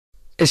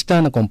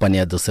Está na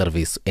companhia do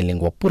serviço em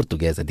língua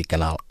portuguesa de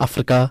Canal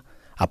África,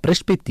 a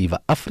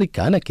perspectiva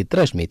africana que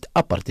transmite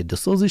a partir dos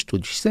seus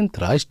estúdios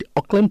centrais de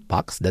Auckland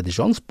Park, cidade de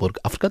Johannesburg,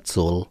 África do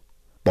Sul.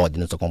 Pode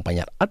nos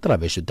acompanhar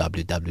através do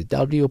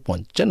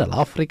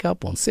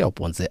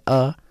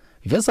www.channelafrica.co.za,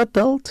 via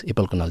satélite e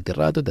pelo canal de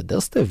rádio da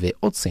DSTV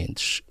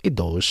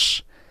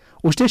 802.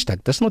 Os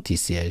destaques das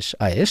notícias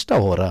a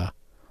esta hora.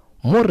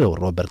 Morreu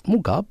Robert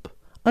Mugabe,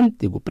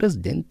 antigo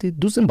presidente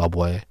do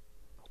Zimbábue.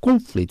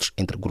 Conflitos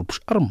entre grupos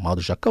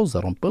armados já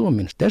causaram pelo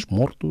menos 10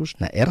 mortos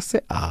na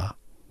RCA.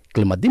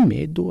 Clima de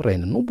medo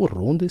reina no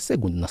Burundi,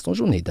 segundo Nações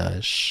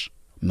Unidas.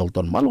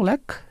 Milton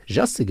Malulek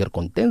já seguir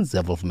com o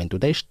desenvolvimento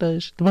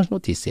destas duas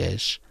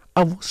notícias.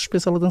 A vossa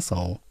especial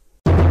atenção.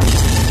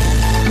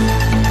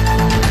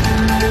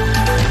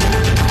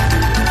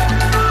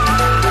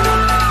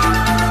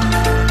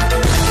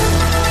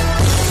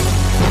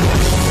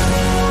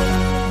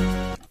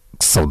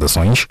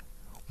 Saudações.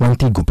 O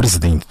antigo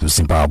presidente do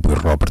Zimbábue,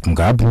 Robert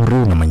Mugabe,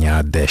 morreu na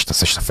manhã desta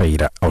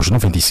sexta-feira, aos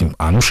 95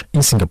 anos,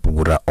 em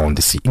Singapura,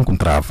 onde se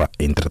encontrava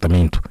em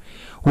tratamento.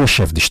 O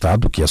ex-chefe de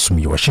Estado, que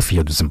assumiu a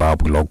chefia do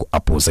Zimbábue logo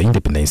após a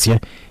independência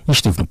e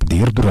esteve no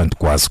poder durante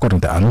quase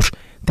 40 anos,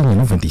 tinha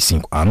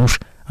 95 anos.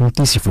 A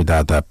notícia foi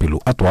dada pelo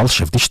atual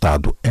chefe de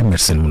Estado,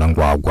 Emmerson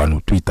Mnangagwa,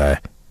 no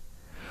Twitter.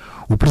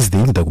 O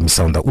presidente da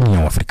Comissão da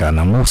União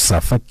Africana,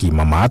 Moussa Faki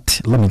Mahamat,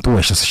 lamentou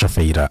esta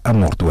sexta-feira a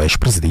morte do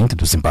ex-presidente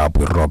do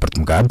Zimbábue, Robert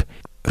Mugabe,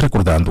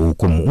 recordando-o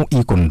como um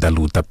ícone da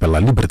luta pela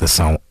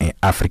libertação em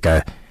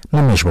África.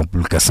 Na mesma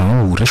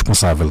publicação, o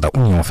responsável da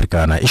União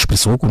Africana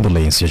expressou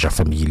condolências à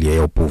família e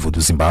ao povo do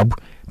Zimbábue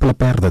pela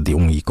perda de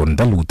um ícone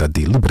da luta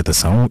de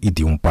libertação e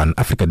de um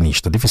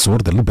pan-africanista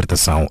defensor da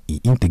libertação e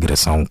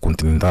integração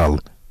continental.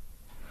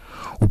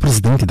 O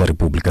presidente da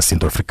República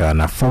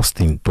Centro-Africana,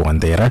 Faustin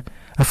Touadera,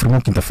 afirmou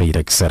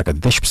quinta-feira que cerca de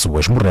 10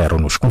 pessoas morreram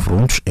nos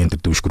confrontos entre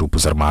dois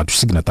grupos armados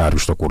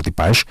signatários do Acordo de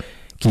Paz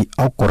que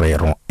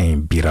ocorreram em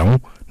Birão,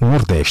 no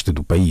nordeste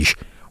do país.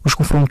 Os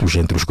confrontos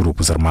entre os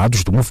grupos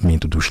armados do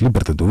Movimento dos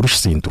Libertadores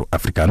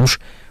Centro-Africanos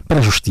para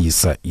a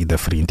Justiça e da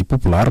Frente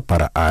Popular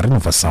para a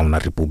Renovação na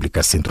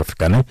República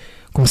Centro-Africana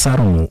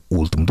começaram no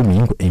último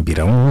domingo em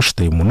Birão, no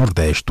extremo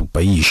nordeste do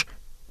país.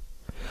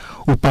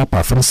 O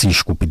Papa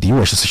Francisco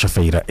pediu esta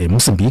sexta-feira em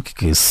Moçambique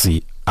que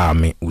se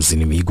amem os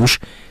inimigos,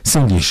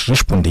 sem lhes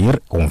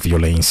responder com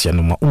violência,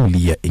 numa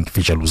homilia em que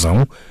fez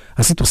alusão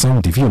à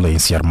situação de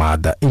violência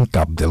armada em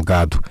Cabo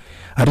Delgado.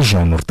 A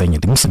região nortenha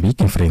de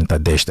Moçambique enfrenta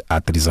desde há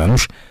 3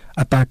 anos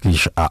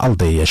ataques a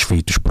aldeias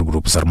feitos por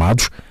grupos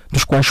armados,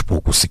 dos quais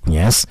pouco se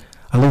conhece,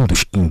 além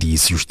dos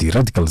indícios de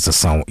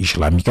radicalização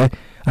islâmica,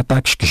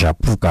 ataques que já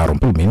provocaram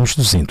pelo menos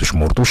 200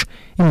 mortos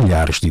e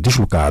milhares de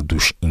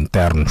deslocados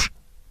internos.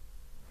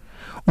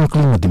 Um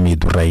clima de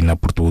medo reina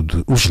por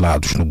todos os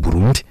lados no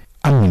Burundi,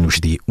 a menos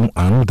de um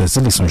ano das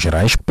eleições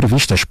gerais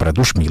previstas para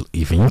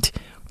 2020,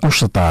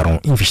 constataram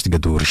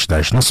investigadores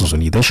das Nações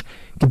Unidas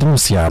que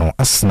denunciaram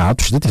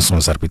assassinatos,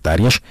 detenções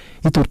arbitrárias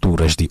e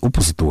torturas de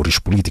opositores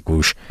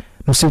políticos.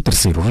 No seu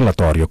terceiro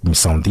relatório, a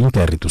Comissão de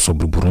Inquérito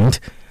sobre o Burundi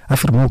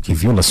afirmou que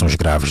violações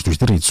graves dos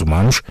direitos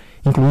humanos,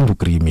 incluindo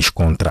crimes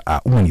contra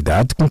a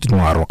humanidade,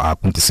 continuaram a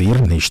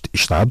acontecer neste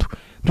estado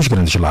dos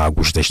Grandes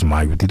Lagos desde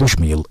maio de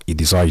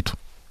 2018.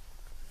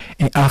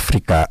 Em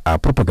África, a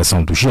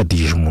propagação do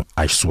jihadismo,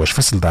 as suas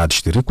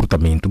facilidades de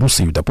recrutamento no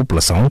seio da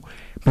população,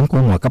 bem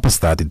como a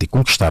capacidade de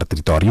conquistar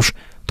territórios,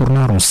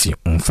 tornaram-se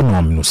um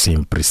fenômeno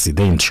sem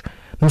precedentes.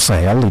 No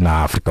Sahel e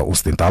na África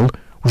Ocidental,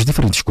 os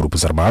diferentes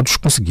grupos armados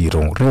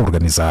conseguiram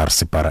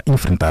reorganizar-se para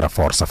enfrentar a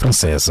força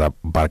francesa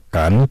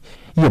Barkhane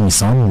e a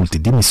missão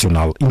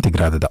multidimensional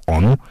integrada da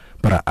ONU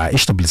para a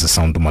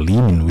estabilização do Mali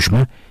e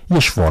MINUSMA e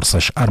as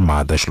forças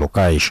armadas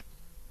locais.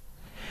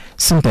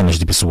 Centenas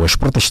de pessoas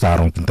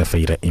protestaram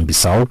quinta-feira em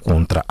Bissau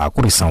contra a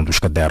correção dos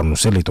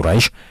cadernos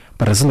eleitorais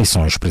para as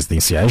eleições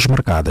presidenciais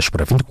marcadas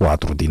para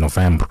 24 de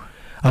novembro.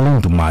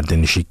 Além do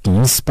Maden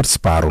G15,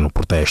 participaram no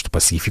protesto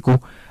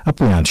pacífico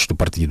apoiantes do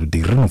Partido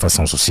de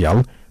Renovação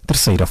Social,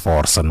 terceira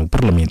força no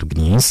Parlamento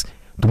guineense,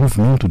 do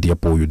movimento de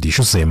apoio de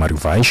José Mário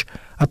Vaz,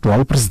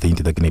 atual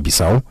presidente da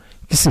Guiné-Bissau,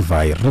 que se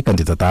vai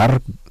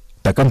recandidatar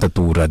da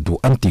candidatura do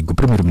antigo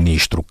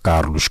primeiro-ministro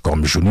Carlos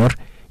Gomes Júnior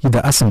e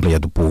da Assembleia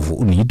do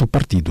Povo Unido,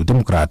 Partido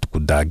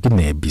Democrático da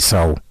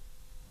Guiné-Bissau.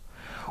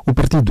 O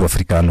Partido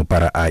Africano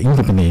para a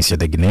Independência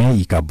da Guiné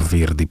e Cabo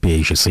Verde,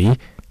 PAIGC,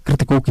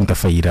 criticou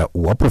quinta-feira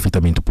o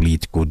aproveitamento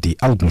político de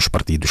alguns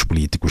partidos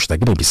políticos da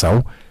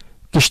Guiné-Bissau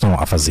que estão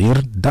a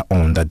fazer da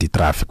onda de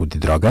tráfico de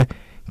droga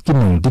que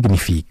não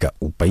dignifica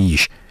o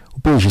país. O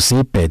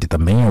PAIGC pede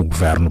também ao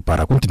governo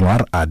para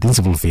continuar a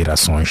desenvolver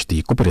ações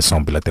de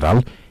cooperação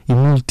bilateral e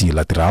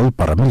multilateral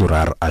para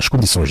melhorar as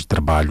condições de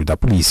trabalho da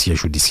polícia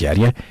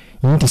judiciária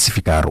e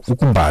intensificar o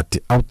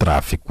combate ao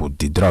tráfico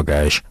de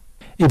drogas.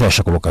 E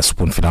deixa colocar-se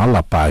ponto final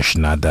à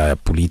página da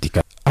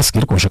política. A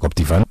seguir com Jacob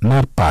Tivan,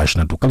 na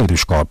página do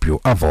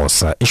Caleidoscópio, a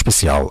vossa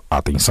especial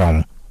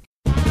atenção.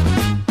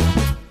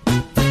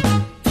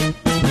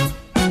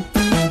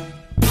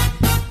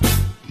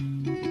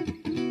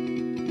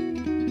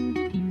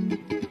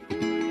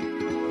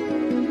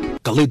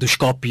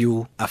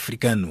 Caleidoscópio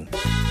africano.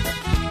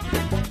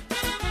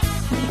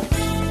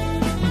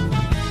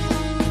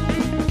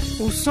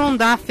 O som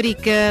da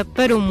África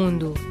para o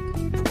mundo.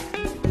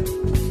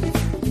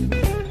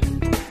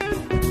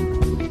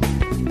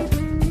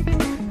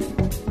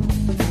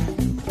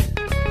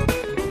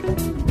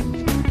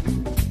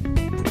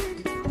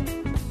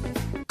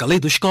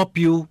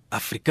 Caleidoscópio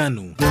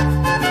africano.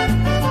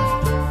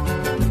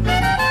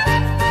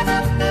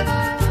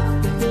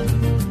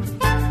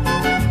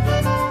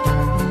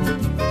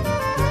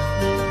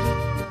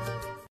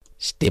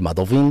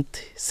 Estimado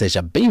ouvinte,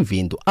 seja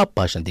bem-vindo à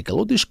página de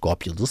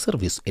Caleidoscópio do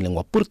Serviço em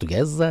Língua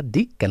Portuguesa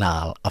de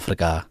Canal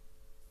África.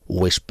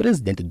 O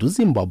ex-presidente do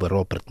Zimbábue,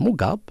 Robert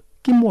Mugabe,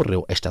 que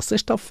morreu esta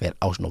sexta-feira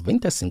aos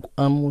 95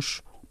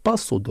 anos,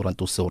 passou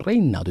durante o seu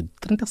reinado de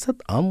 37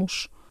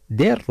 anos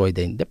de herói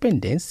da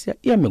independência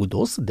e amigo do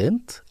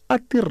Ocidente a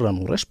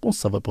tirano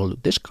responsável pelo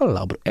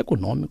descalabro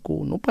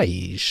econômico no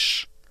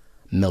país.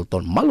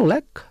 Milton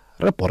Malulek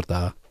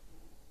reporta.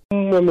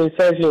 Uma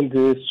mensagem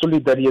de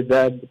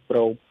solidariedade para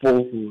o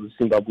povo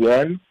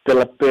zimbabueano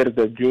pela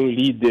perda de um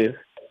líder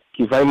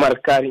que vai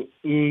marcar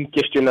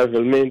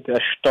inquestionavelmente a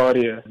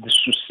história de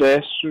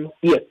sucesso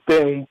e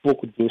até um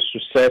pouco de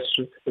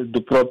insucesso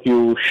do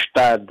próprio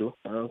Estado,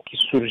 que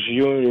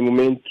surgiu em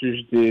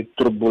momentos de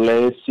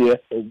turbulência,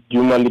 de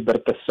uma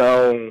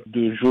libertação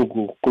do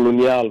jugo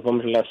colonial,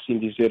 vamos lá assim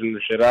dizer no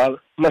geral,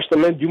 mas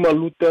também de uma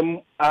luta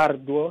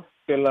árdua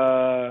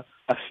pela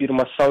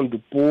afirmação do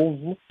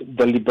povo,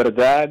 da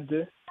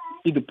liberdade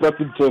e do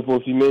próprio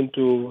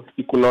desenvolvimento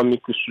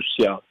econômico e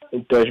social.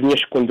 Então, as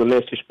minhas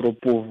condolências para o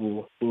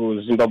povo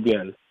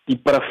zimbabueano e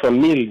para a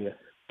família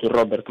de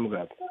Robert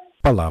Mugabe.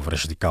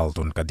 Palavras de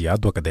Carlton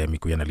Cadeado,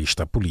 académico e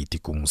analista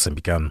político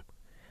moçambicano.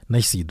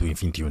 Nascido em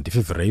 21 de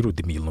fevereiro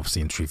de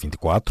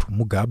 1924,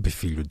 Mugabe,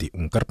 filho de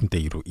um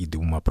carpinteiro e de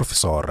uma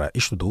professora,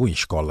 estudou em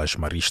escolas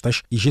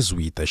maristas e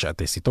jesuítas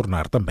até se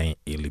tornar também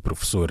ele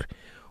professor.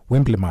 O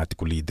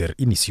emblemático líder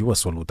iniciou a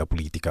sua luta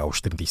política aos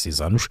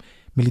 36 anos,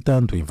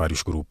 militando em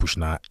vários grupos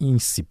na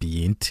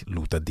incipiente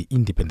luta de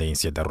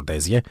independência da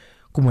Rodésia,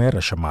 como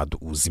era chamado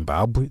o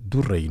Zimbábue, do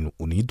Reino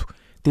Unido,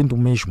 tendo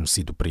mesmo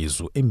sido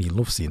preso em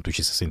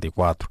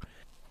 1964.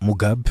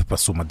 Mugabe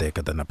passou uma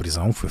década na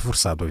prisão, foi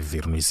forçado a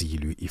viver no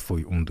exílio e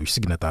foi um dos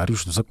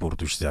signatários dos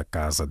acordos da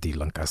Casa de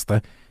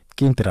Lancaster,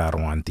 que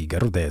integraram a antiga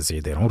Rodésia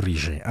e deram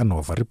origem à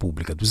nova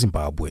República do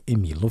Zimbábue em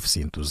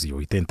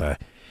 1980.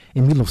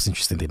 Em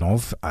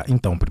 1979, a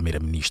então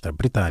primeira-ministra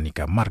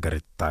britânica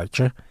Margaret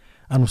Thatcher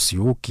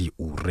anunciou que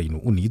o Reino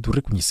Unido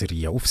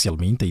reconheceria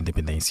oficialmente a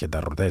independência da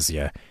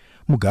Rodésia.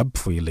 Mugabe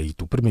foi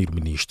eleito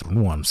primeiro-ministro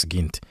no ano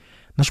seguinte.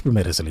 Nas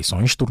primeiras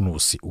eleições,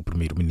 tornou-se o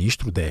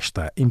primeiro-ministro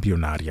desta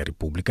embrionária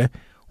república,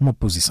 uma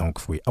posição que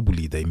foi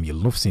abolida em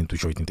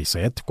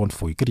 1987, quando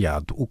foi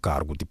criado o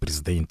cargo de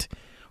presidente.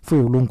 Foi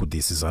ao longo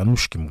desses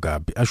anos que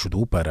Mugabe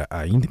ajudou para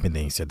a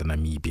independência da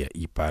Namíbia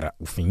e para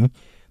o fim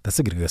da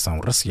segregação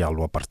racial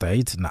ou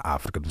apartheid na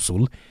África do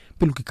Sul,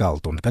 pelo que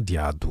Carlton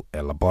Cadeado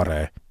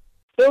elabora.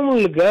 É um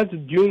legado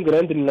de um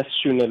grande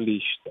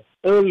nacionalista,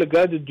 é um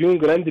legado de um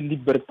grande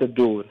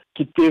libertador,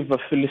 que teve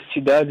a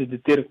felicidade de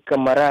ter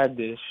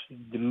camaradas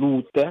de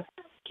luta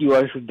que o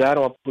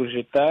ajudaram a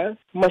projetar,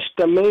 mas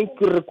também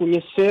que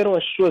reconheceram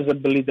as suas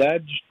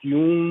habilidades de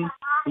um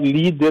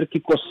líder que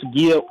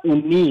conseguia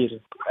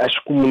unir as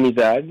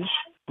comunidades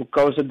por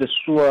causa da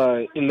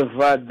sua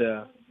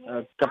elevada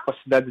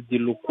capacidade de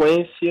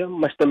eloquência,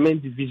 mas também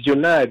de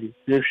visionário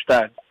no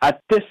Estado.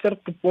 Até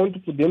certo ponto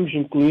podemos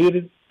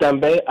incluir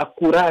também a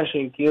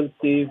coragem que ele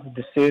teve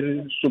de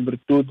ser,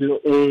 sobretudo,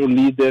 um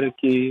líder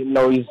que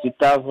não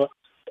hesitava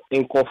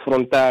em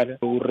confrontar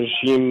o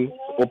regime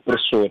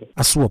opressor.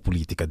 A sua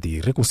política de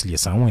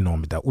reconciliação em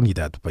nome da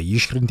unidade do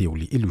país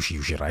rendeu-lhe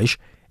elogios gerais,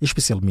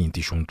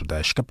 especialmente junto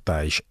das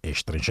capitais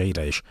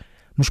estrangeiras.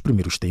 Nos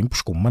primeiros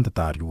tempos, como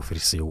mandatário,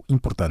 ofereceu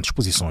importantes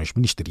posições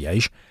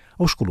ministeriais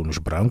aos colonos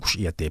brancos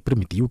e até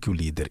permitiu que o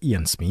líder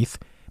Ian Smith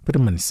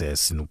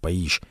permanecesse no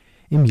país.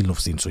 Em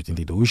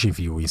 1982,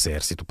 enviou o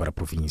exército para a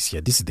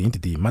província dissidente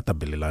de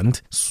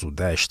Matabeleland,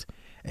 Sudeste.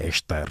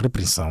 Esta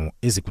repressão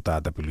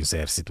executada pelo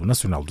Exército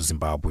Nacional do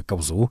Zimbábue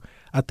causou,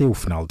 até o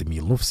final de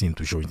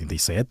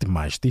 1987,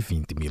 mais de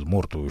 20 mil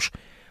mortos.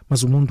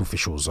 Mas o mundo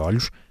fechou os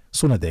olhos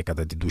só na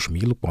década de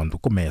 2000, quando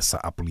começa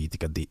a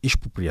política de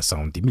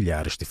expropriação de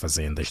milhares de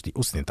fazendas de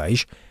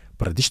ocidentais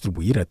para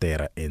distribuir a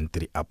terra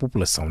entre a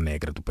população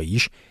negra do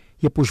país,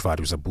 e após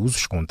vários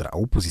abusos contra a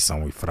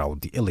oposição e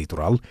fraude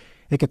eleitoral,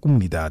 é que a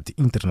comunidade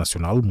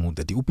internacional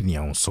muda de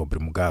opinião sobre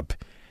Mugabe.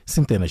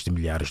 Centenas de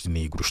milhares de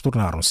negros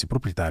tornaram-se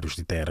proprietários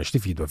de terras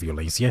devido à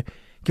violência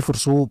que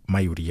forçou a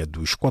maioria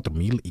dos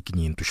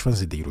 4.500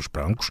 fazendeiros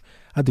brancos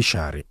a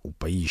deixarem o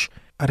país.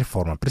 A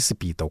reforma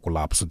precipita o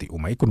colapso de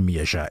uma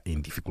economia já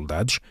em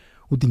dificuldades,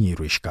 o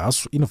dinheiro é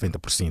escasso e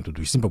 90%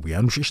 dos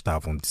zimbabueanos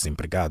estavam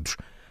desempregados.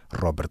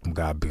 Robert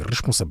Mugabe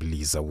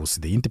responsabiliza o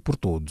Ocidente por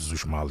todos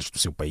os males do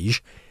seu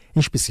país, em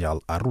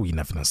especial a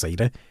ruína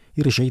financeira,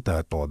 e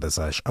rejeita todas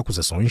as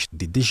acusações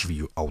de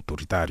desvio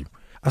autoritário.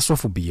 A sua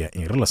fobia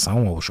em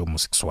relação aos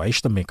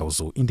homossexuais também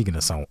causou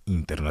indignação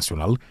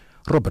internacional,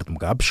 Robert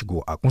Mugabe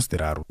chegou a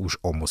considerar os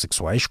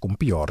homossexuais como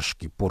piores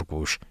que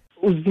porcos.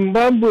 O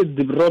Zimbábue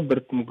de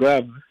Robert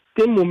Mugabe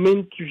tem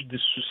momentos de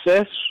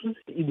sucesso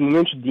e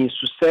momentos de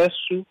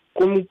insucesso,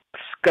 como se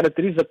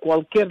caracteriza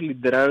qualquer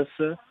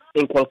liderança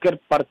em qualquer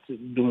parte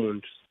do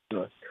mundo.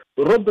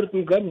 Robert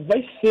Mugabe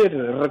vai ser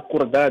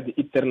recordado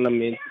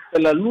eternamente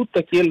pela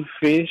luta que ele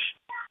fez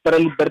para a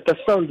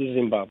libertação do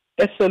Zimbábue.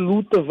 Essa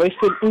luta vai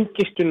ser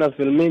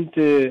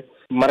inquestionavelmente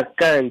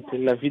marcante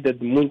na vida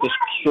de muitas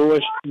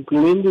pessoas,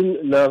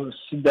 incluindo nas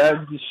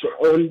cidades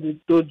onde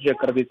todos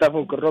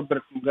acreditavam que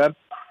Robert Mugabe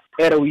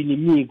era o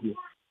inimigo.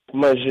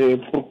 Mas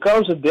por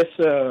causa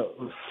dessa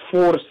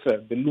força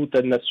de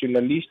luta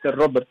nacionalista,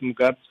 Robert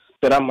Mugabe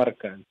será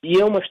marcante. E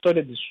é uma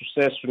história de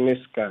sucesso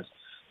nesse caso.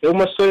 É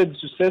uma história de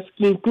sucesso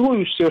que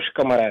inclui os seus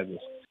camaradas.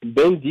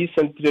 Bem disse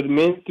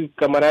anteriormente,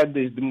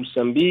 camaradas de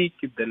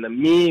Moçambique, da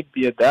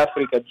Namíbia, da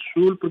África do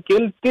Sul, porque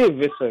ele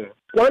teve essa...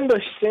 Quando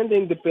ascende a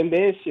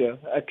independência,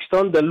 a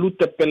questão da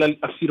luta pela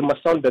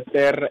afirmação da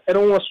terra era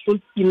um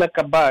assunto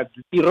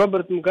inacabado. E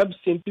Robert Mugabe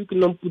sentiu que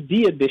não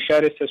podia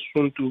deixar esse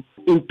assunto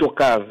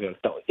intocável.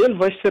 Então, ele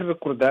vai ser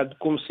recordado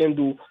como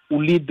sendo o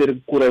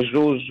líder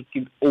corajoso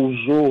que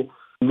ousou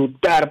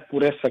lutar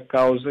por essa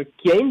causa,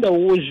 que ainda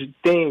hoje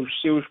tem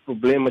os seus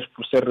problemas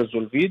por ser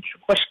resolvidos,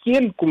 mas que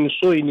ele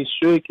começou,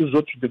 iniciou e que os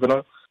outros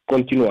deverão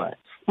continuar.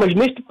 Mas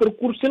neste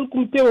percurso ele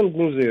cometeu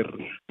alguns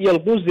erros. E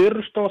alguns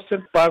erros estão a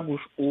ser pagos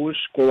hoje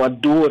com a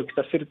dor que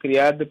está a ser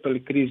criada pela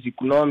crise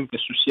econômica,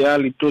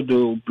 social e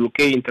todo o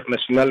bloqueio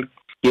internacional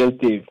que ele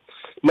teve.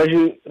 Mas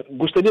eu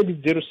gostaria de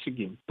dizer o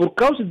seguinte: por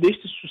causa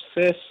deste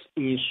sucesso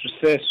e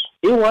insucesso,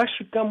 eu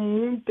acho que há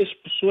muitas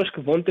pessoas que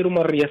vão ter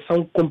uma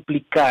reação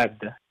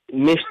complicada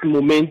neste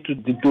momento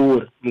de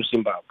dor no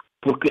Zimbábue.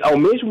 Porque ao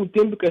mesmo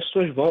tempo que as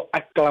pessoas vão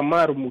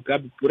aclamar o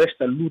Mugabe por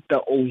esta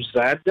luta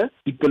ousada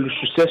e pelos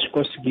sucessos que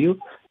conseguiu,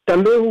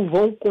 também o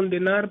vão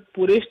condenar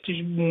por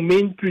estes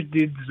momentos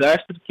de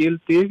desastre que ele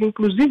teve,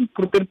 inclusive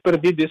por ter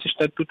perdido esse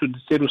estatuto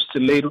de ser o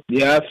celeiro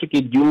de África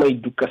e de uma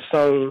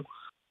educação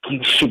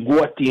que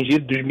chegou a atingir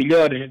dos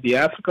melhores de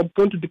África, a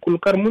ponto de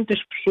colocar muitas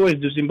pessoas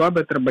do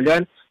Zimbábue a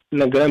trabalhar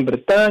na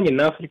Grã-Bretanha,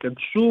 na África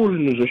do Sul,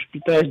 nos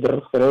hospitais de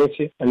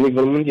referência a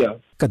nível mundial.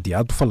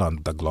 Cadeado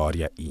falando da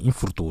glória e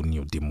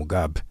infortúnio de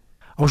Mugabe.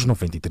 Aos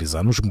 93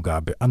 anos,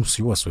 Mugabe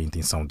anunciou a sua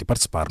intenção de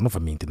participar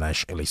novamente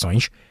nas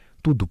eleições.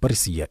 Tudo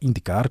parecia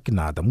indicar que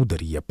nada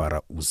mudaria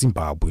para o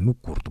Zimbábue no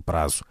curto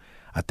prazo,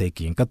 até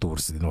que em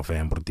 14 de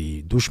novembro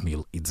de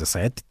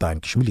 2017,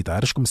 tanques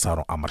militares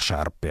começaram a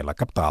marchar pela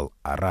capital,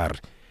 Harare.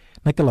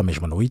 Naquela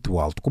mesma noite, o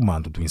alto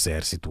comando do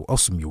exército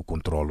assumiu o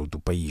controle do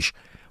país.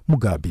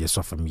 Mugabe e a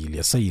sua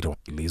família saíram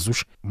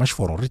ilesos, mas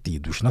foram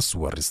retidos na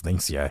sua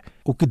residência.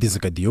 O que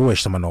desencadeou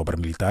esta manobra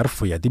militar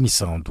foi a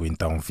demissão do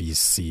então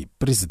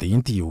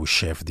vice-presidente e o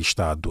chefe de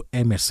Estado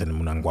Emmerson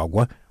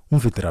Mnangagwa, um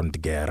veterano de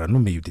guerra, no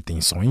meio de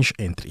tensões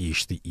entre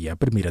este e a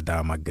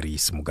primeira-dama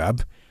Grace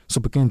Mugabe,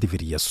 sobre quem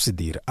deveria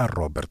suceder a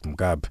Robert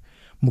Mugabe.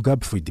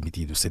 Mugabe foi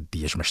demitido 7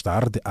 dias mais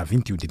tarde, a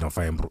 21 de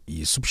novembro,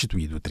 e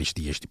substituído 3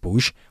 dias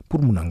depois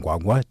por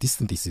Mnangagwa, de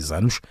 76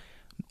 anos,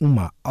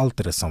 uma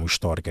alteração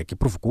histórica que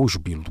provocou o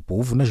jubilo do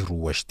povo nas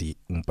ruas de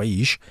um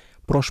país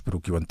próspero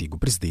que o antigo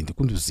presidente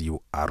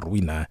conduziu à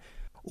ruína.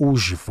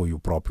 Hoje foi o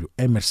próprio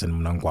Emmerson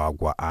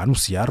Mnangagwa a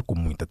anunciar com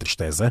muita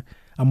tristeza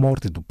a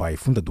morte do pai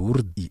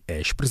fundador e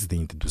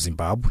ex-presidente do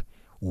Zimbábue,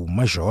 o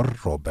Major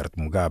Robert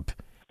Mugabe.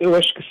 Eu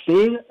acho que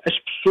sim, as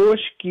pessoas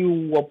que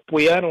o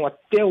apoiaram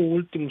até o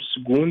último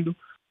segundo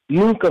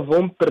nunca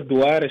vão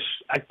perdoar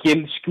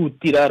aqueles que o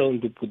tiraram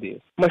do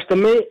poder. Mas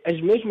também as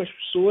mesmas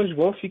pessoas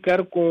vão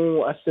ficar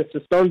com a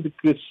sensação de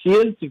que se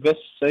ele tivesse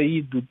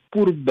saído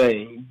por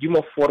bem, de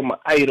uma forma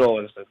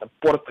airosa, da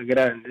porta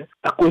grande,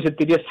 a coisa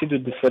teria sido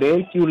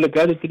diferente e o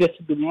legado teria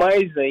sido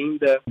mais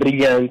ainda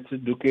brilhante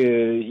do que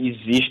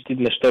existe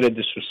na história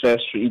de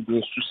sucesso e de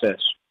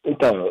insucesso.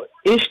 Então,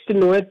 este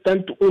não é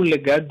tanto um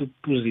legado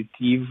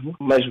positivo,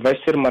 mas vai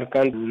ser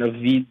marcado na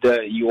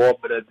vida e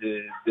obra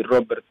de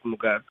Robert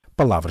Mugabe.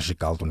 Palavras de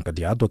Carlton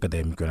Cadeado,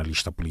 académico e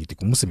analista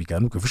político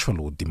moçambicano que vos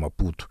falou de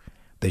Maputo.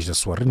 Desde a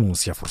sua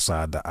renúncia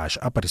forçada, as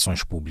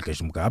aparições públicas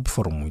de Mugabe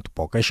foram muito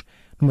poucas,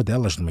 numa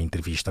delas numa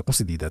entrevista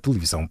concedida à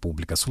televisão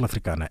pública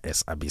sul-africana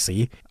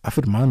SABC,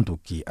 afirmando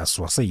que a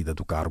sua saída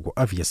do cargo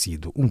havia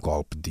sido um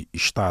golpe de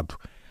Estado.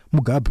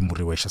 Mugabe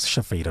morreu esta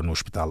sexta-feira no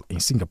hospital em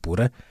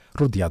Singapura,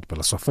 rodeado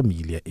pela sua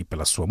família e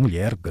pela sua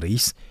mulher,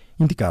 Grace,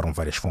 indicaram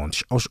várias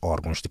fontes aos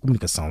órgãos de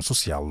comunicação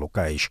social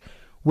locais.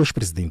 O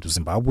ex-presidente do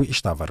Zimbábue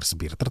estava a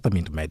receber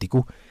tratamento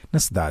médico na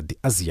cidade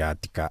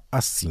asiática há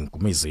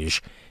 5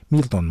 meses.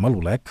 Milton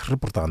Malulek,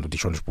 reportando de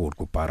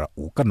Joanesburgo para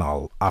o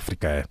Canal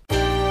África.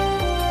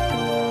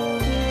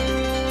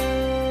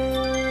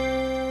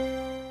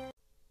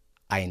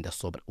 Ainda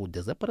sobre o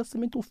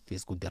desaparecimento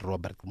físico de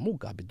Robert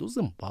Mugabe do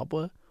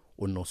Zimbábue,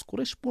 o nosso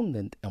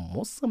correspondente em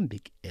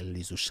Moçambique,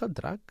 Eliso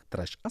Shadrach,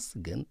 traz a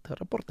seguinte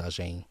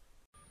reportagem.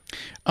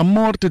 A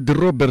morte de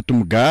Roberto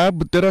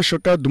Mugabe terá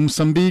chocado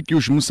Moçambique e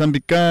os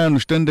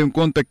moçambicanos, tendo em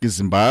conta que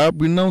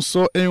Zimbábue não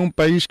só é um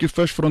país que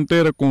faz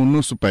fronteira com o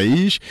nosso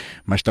país,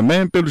 mas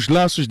também pelos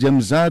laços de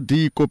amizade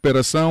e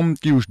cooperação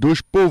que os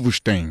dois povos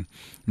têm.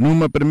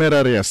 Numa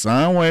primeira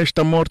reação a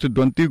esta morte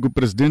do antigo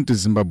presidente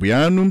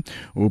zimbabuiano,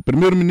 o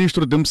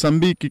primeiro-ministro de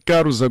Moçambique,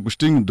 Carlos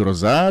Agostinho do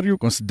Rosário,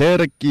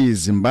 considera que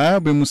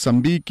Zimbábue,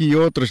 Moçambique e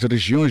outras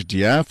regiões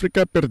de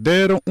África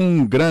perderam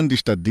um grande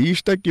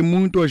estadista que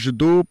muito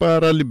ajudou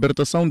para a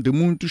libertação de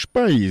muitos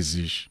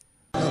países.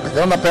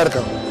 É uma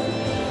perca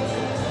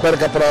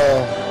para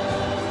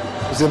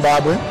o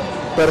Zimbábue,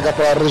 perca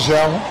para a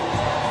região,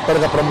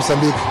 perca para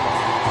Moçambique.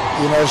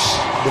 E nós,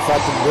 de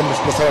fato, devemos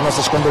passar as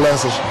nossas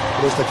condolências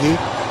por isto aqui.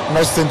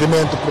 Nosso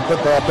sentimento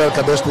pela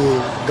perca deste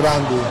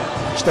grande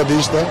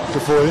estadista que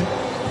foi,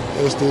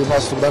 este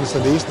nosso grande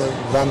estadista,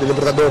 grande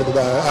libertador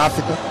da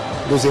África,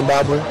 do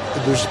Zimbábue e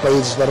dos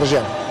países da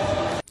região.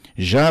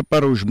 Já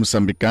para os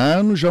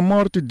moçambicanos, a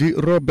morte de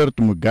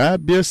Roberto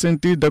Mugabe é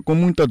sentida com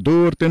muita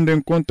dor, tendo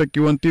em conta que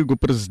o antigo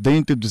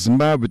presidente do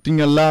Zimbábue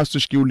tinha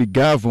laços que o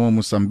ligavam a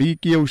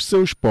Moçambique e aos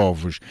seus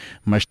povos.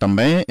 Mas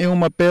também é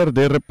uma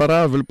perda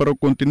irreparável para o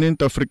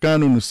continente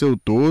africano no seu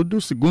todo,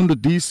 segundo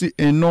disse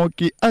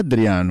Enoque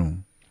Adriano.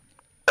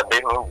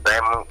 Sabemos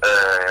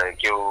bem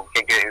que o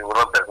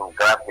Roberto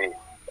Mugabe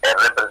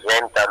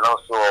representa não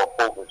só o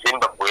povo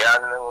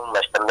zimbabuiano,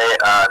 mas também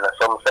a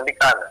nação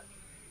moçambicana.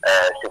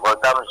 Se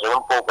voltarmos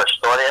um pouco à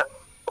história,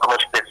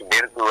 vamos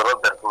perceber que o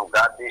Roberto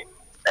Mugabe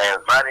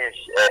várias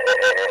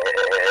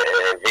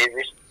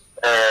vezes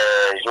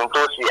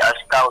juntou-se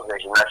às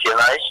causas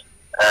nacionais,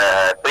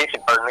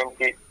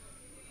 principalmente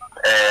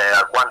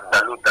quando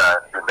da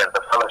luta de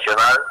libertação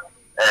nacional,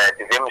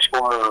 tivemos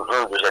como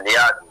um dos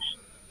aliados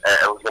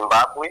o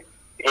Zimbábue,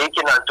 e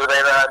que na altura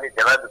era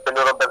liderado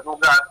pelo Roberto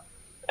Mugabe,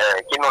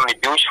 que não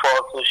mediu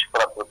esforços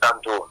para,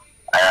 portanto,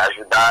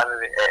 ajudar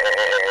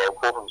o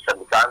povo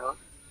moçambicano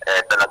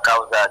pela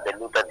causa da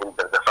luta de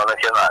libertação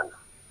nacional.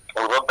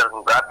 O Robert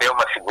Mugabe é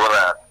uma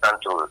figura,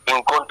 portanto,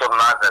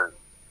 incontornável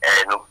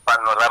no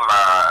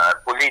panorama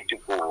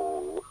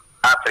político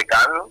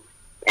africano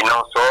e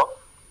não só.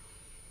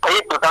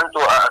 E, portanto,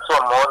 a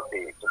sua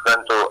morte,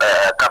 portanto,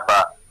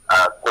 acaba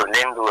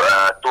colhendo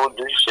todos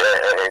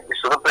de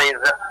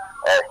surpresa,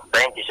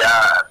 bem que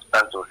já,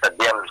 portanto,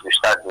 sabíamos do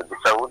estado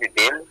de saúde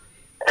dele,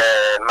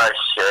 mas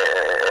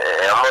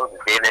a morte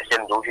dele é,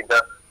 sem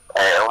dúvida,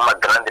 uma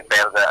grande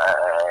perda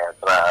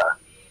para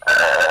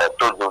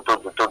todo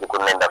o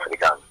continente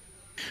africano.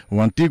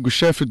 O antigo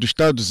chefe do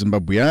Estado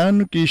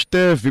zimbabuiano, que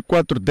esteve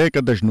 4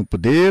 décadas no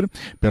poder,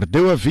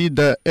 perdeu a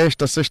vida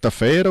esta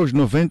sexta-feira aos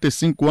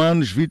 95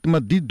 anos, vítima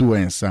de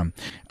doença.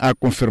 A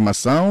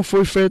confirmação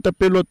foi feita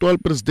pelo atual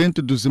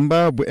presidente do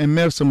Zimbábue,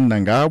 Emmerson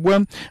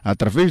Mnangagwa,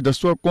 através da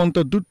sua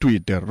conta do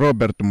Twitter.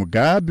 Roberto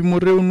Mugabe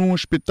morreu num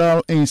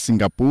hospital em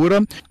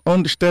Singapura,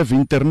 onde esteve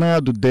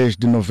internado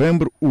desde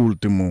novembro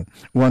último.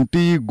 O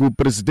antigo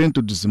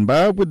presidente do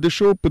Zimbábue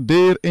deixou o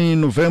poder em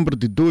novembro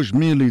de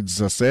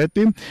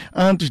 2017,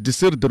 antes de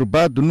ser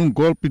derrubado num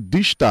golpe de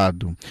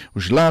Estado.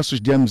 Os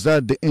laços de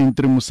amizade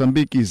entre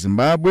Moçambique e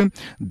Zimbábue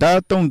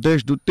datam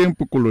desde o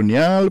tempo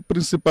colonial,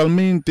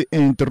 principalmente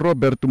entre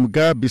Roberto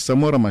Mugabe e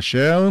Samora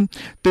Machel,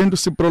 tendo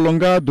se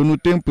prolongado no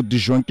tempo de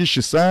João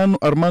Chissano,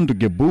 Armando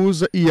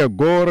Guebuza e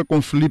agora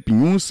com Filipe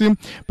Nyusi,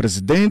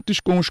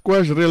 presidentes com os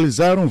quais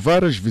realizaram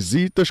várias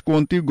visitas com o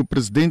antigo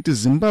presidente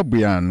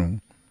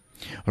zimbabuiano.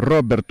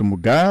 Roberto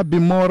Mugabe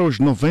mora aos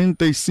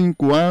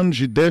 95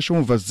 anos e deixa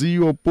um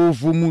vazio ao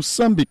povo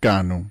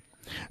moçambicano.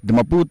 De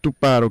Maputo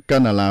para o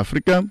Canal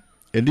África,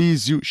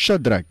 Elísio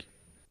Shadrag.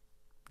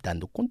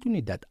 Dando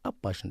continuidade à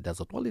página das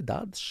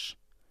atualidades,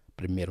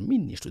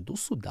 primeiro-ministro do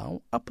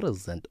Sudão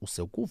apresenta o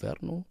seu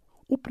governo,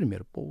 o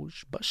primeiro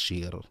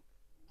pós-Bashir.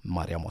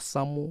 Maria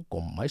Mossamo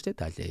com mais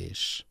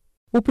detalhes.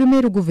 O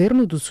primeiro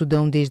governo do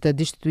Sudão desde a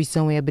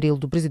destituição em abril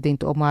do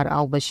presidente Omar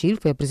al-Bashir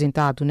foi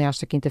apresentado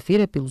nesta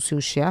quinta-feira pelo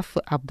seu chefe,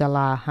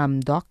 Abdallah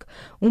Hamdok,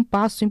 um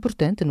passo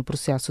importante no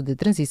processo de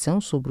transição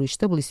sobre o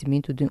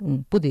estabelecimento de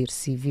um poder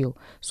civil.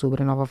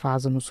 Sobre a nova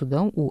fase no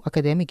Sudão, o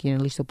académico e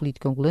analista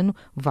político angolano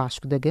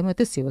Vasco da Gama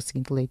teceu a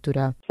seguinte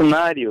leitura. O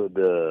cenário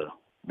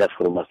da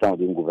formação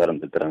de um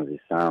governo de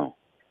transição,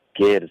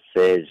 quer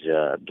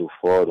seja do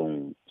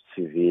Fórum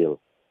Civil,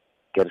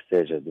 quer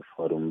seja do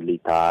Fórum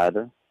Militar,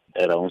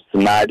 era um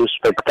cenário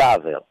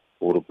expectável,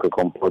 porque,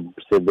 como pode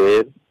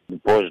perceber,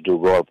 depois do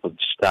golpe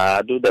de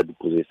Estado, da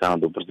deposição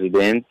do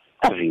presidente,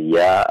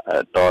 havia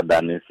toda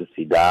a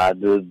necessidade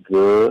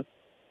de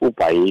o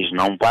país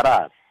não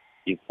parar.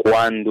 E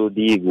quando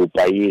digo o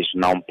país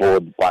não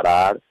pode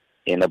parar,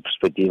 é na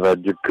perspectiva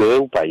de que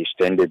o país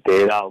tem de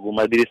ter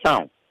alguma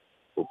direção.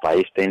 O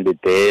país tem de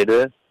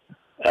ter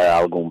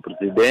algum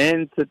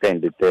presidente, tem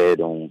de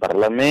ter um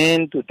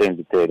parlamento, tem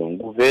de ter um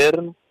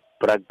governo,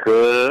 para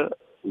que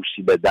os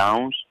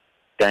cidadãos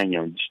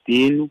tenham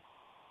destino,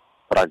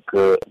 para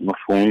que, no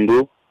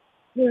fundo,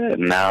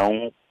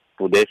 não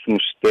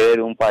pudéssemos ter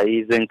um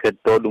país em que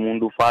todo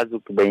mundo faz o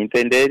que bem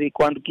entender e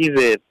quando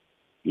quiser.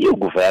 E o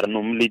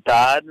governo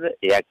militar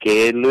é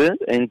aquele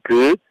em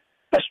que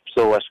as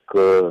pessoas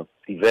que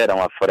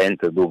estiveram à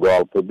frente do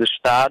golpe de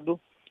Estado,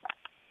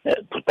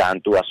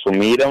 portanto,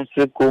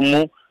 assumiram-se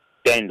como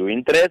tendo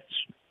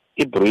interesses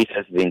e, por isso,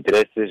 esses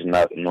interesses,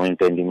 no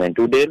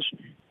entendimento deles,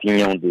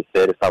 tinham de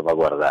ser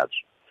salvaguardados.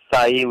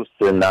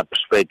 Saiu-se na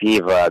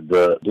perspectiva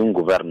de um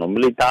governo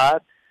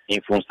militar,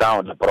 em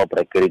função da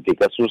própria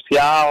crítica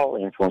social,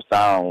 em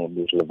função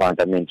dos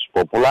levantamentos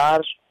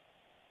populares,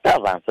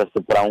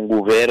 avança-se para um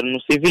governo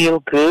civil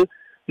que,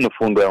 no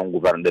fundo, é um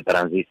governo de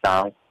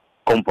transição,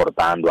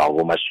 comportando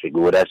algumas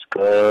figuras que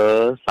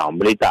são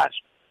militares.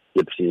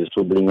 E é preciso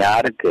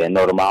sublinhar que é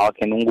normal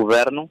que num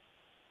governo,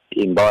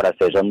 embora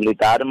seja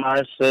militar,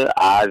 mas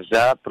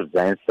haja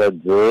presença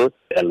de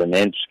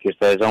elementos que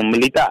sejam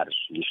militares.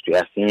 Isto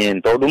é assim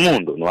em todo o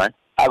mundo, não é?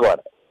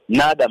 Agora,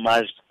 nada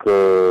mais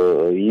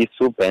que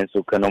isso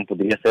penso que não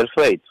poderia ser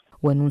feito.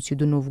 O anúncio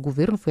do novo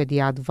governo foi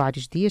adiado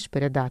vários dias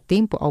para dar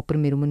tempo ao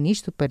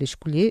primeiro-ministro para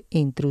escolher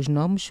entre os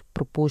nomes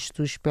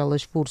propostos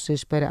pelas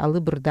Forças para a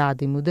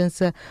Liberdade e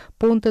Mudança,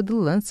 ponta de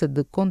lança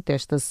de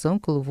contestação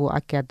que levou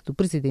à queda do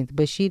presidente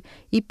Bashir,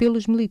 e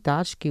pelos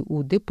militares que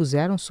o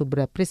depuseram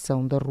sob a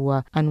pressão da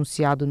rua.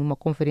 Anunciado numa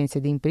conferência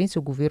de imprensa,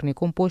 o governo é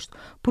composto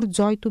por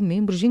 18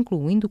 membros,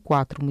 incluindo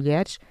 4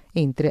 mulheres,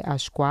 entre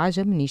as quais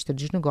a ministra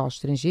dos Negócios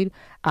Estrangeiros,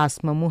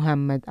 Asma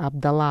Mohamed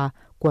Abdallah.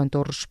 Quanto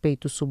ao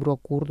respeito sobre o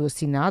acordo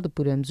assinado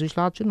por ambos os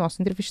lados, o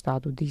nosso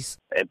entrevistado disse: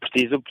 é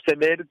preciso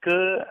perceber que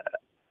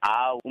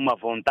há uma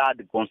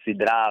vontade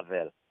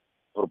considerável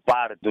por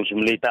parte dos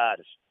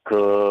militares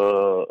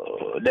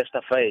que,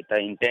 desta feita,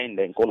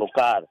 entendem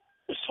colocar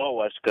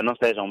pessoas que não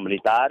sejam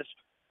militares,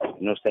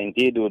 no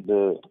sentido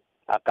de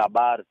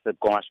acabar-se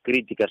com as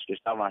críticas que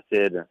estavam a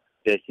ser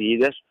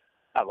tecidas.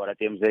 Agora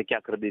temos que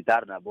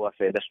acreditar na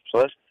boa-fé das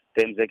pessoas,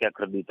 temos que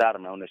acreditar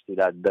na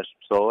honestidade das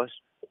pessoas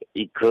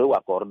e que o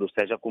acordo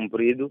seja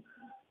cumprido,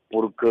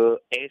 porque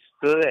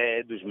este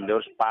é dos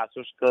melhores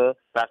passos que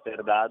está a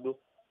ser dado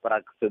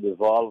para que se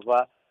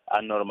devolva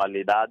a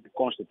normalidade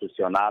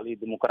constitucional e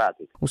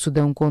democrática. O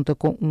Sudão conta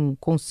com um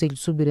Conselho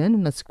Soberano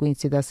na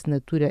sequência da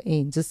assinatura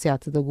em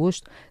 17 de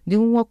agosto de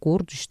um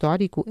acordo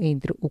histórico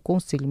entre o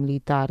Conselho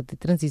Militar de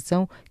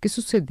Transição que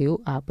sucedeu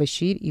a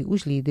Bashir e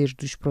os líderes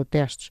dos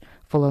protestos.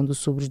 Falando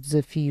sobre os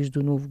desafios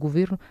do novo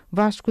governo,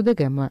 Vasco da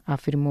Gama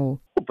afirmou: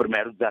 o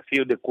primeiro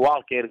desafio de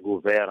qualquer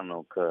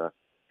governo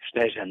que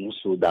esteja no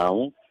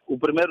Sudão, o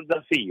primeiro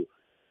desafio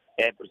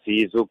é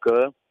preciso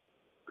que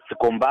se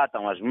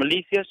combatam as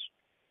milícias.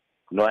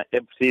 Não é?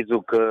 É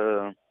preciso que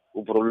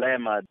o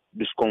problema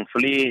dos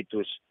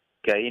conflitos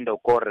que ainda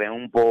ocorrem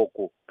um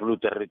pouco pelo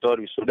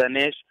território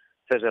sudanês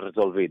seja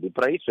resolvido. E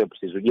para isso é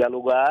preciso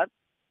dialogar,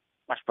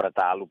 mas para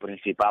tal o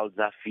principal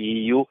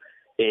desafio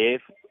é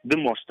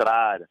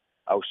demonstrar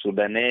aos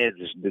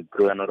sudaneses de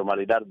que a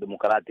normalidade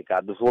democrática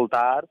há de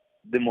voltar,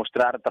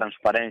 demonstrar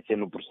transparência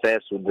no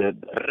processo de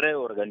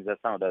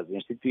reorganização das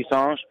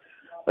instituições,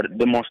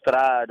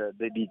 demonstrar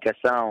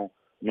dedicação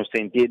no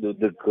sentido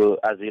de que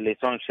as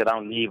eleições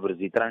serão livres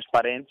e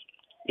transparentes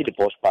e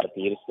depois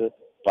partir-se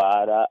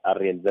para a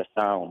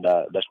realização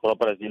das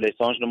próprias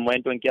eleições no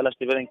momento em que elas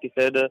tiverem que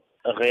ser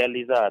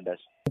realizadas.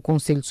 O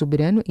Conselho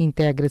Soberano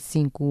integra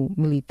 5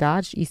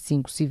 militares e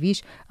 5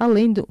 civis,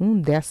 além de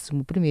um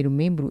 11º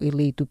membro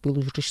eleito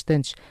pelos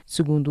restantes.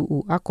 Segundo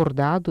o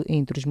acordado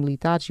entre os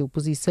militares e a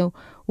oposição,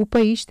 o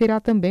país terá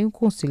também um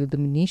Conselho de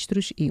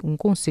Ministros e um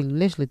Conselho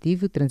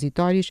Legislativo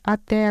transitórios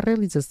até a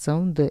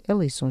realização de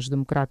eleições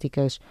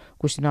democráticas.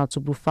 Questionado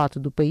sobre o fato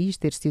do país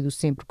ter sido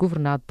sempre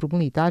governado por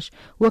militares,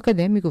 o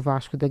académico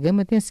Vasco da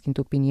Gama tem a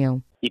seguinte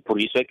opinião: e por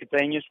isso é que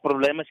tem os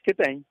problemas que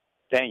tem.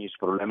 Tem os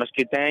problemas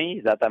que tem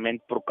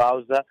exatamente por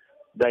causa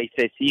da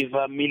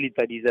excessiva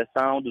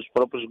militarização dos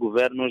próprios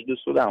governos do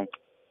Sudão.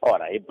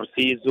 Ora, é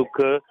preciso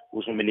que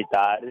os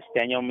militares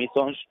tenham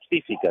missões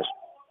específicas.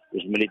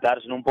 Os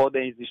militares não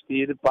podem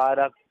existir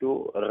para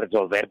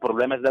resolver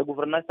problemas da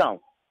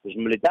governação. Os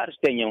militares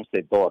têm um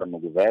setor no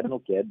governo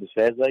que é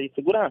defesa e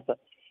segurança.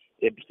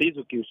 É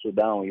preciso que o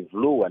Sudão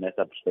evolua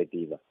nessa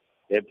perspectiva.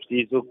 É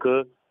preciso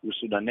que os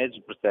sudaneses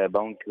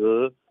percebam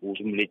que os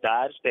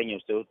militares têm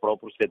o seu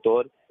próprio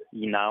setor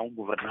e não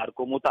governar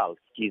como tal.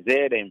 Se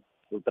quiserem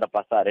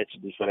ultrapassar esses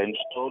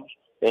diferentes todos,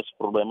 esses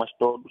problemas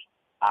todos,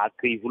 há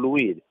que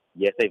evoluir.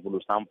 E essa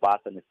evolução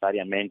passa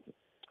necessariamente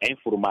em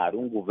formar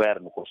um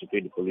governo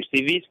constituído pelos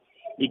civis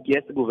e que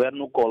esse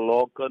governo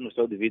coloque no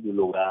seu devido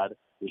lugar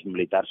os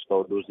militares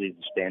todos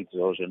existentes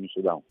hoje no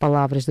Sudão.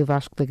 Palavras de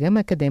Vasco da Gama,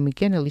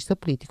 académico e analista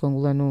político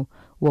angolano.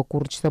 O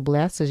acordo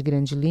estabelece as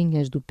grandes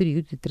linhas do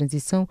período de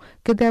transição,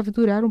 que deve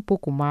durar um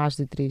pouco mais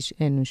de 3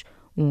 anos.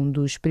 Um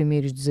dos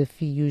primeiros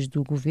desafios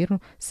do governo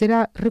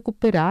será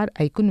recuperar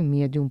a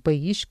economia de um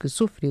país que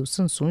sofreu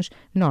sanções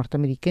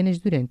norte-americanas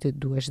durante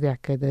 2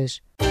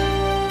 décadas.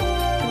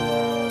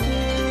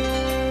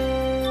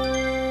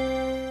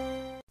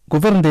 O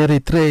governo da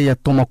Eritreia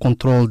toma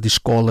controle de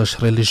escolas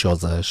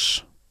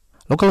religiosas.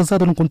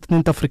 Localizado no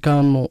continente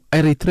africano, a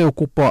Eritreia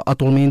ocupa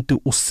atualmente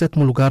o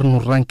 7º lugar no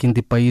ranking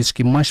de países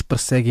que mais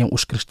perseguem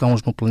os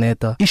cristãos no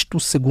planeta, isto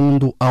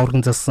segundo a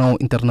Organização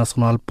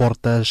Internacional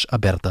Portas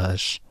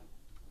Abertas.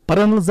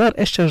 Para analisar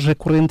estas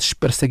recorrentes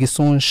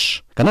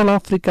perseguições, Canal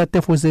África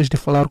teve o desejo de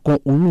falar com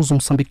o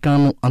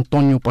luso-moçambicano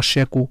António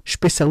Pacheco,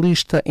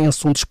 especialista em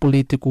assuntos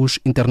políticos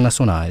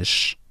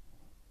internacionais.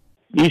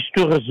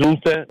 Isto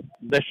resulta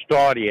da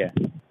história.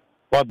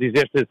 Pode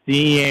dizer-se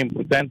assim, é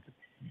importante.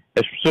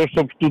 As pessoas,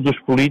 sobretudo os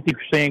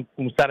políticos, têm que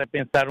começar a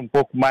pensar um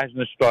pouco mais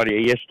na história.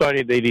 E a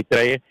história da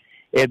Eritreia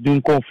é de um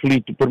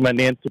conflito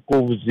permanente com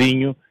o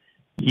vizinho,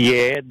 que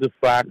é, de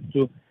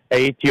facto, a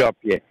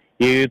Etiópia.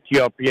 E a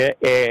Etiópia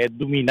é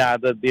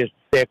dominada desde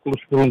séculos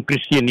por um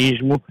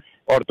cristianismo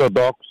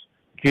ortodoxo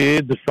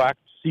que, de facto,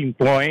 se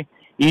impõe.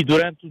 E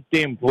durante o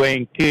tempo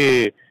em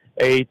que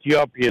a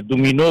Etiópia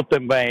dominou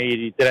também a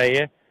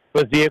Eritreia,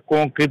 fazia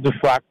com que, de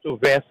facto,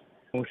 houvesse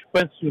um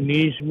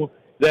expansionismo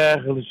da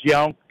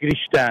religião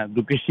cristã,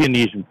 do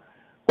cristianismo,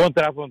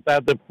 contra a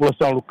vontade da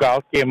população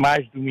local, que é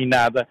mais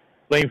dominada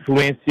pela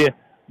influência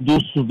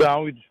do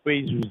Sudão e dos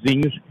países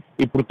vizinhos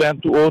e,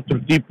 portanto,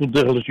 outro tipo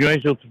de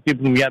religiões, outro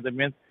tipo,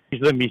 nomeadamente,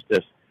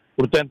 islamistas.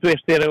 Portanto,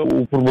 este era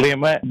o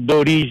problema da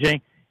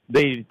origem da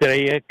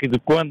Eritreia, que de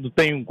quando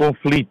tem um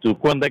conflito,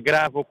 quando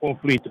agrava o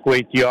conflito com a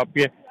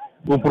Etiópia,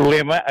 o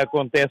problema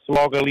acontece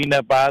logo ali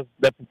na base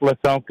da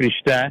população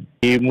cristã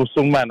e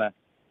muçulmana.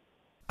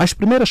 As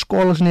primeiras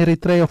escolas na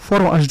Eritreia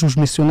foram as dos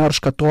missionários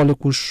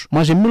católicos,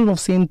 mas em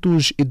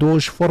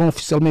 1902 foram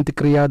oficialmente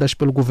criadas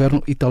pelo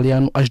governo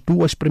italiano as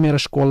duas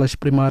primeiras escolas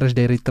primárias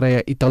da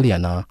Eritreia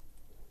italiana.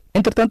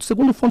 Entretanto,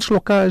 segundo fontes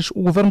locais,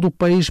 o governo do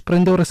país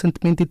prendeu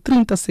recentemente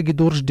 30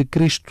 seguidores de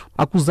Cristo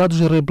acusados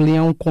de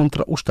rebelião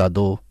contra o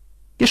Estado.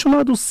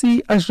 Questionado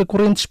se as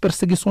recorrentes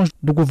perseguições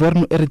do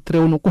governo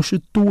eritreu não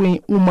constituem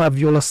uma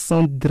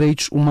violação de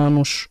direitos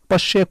humanos,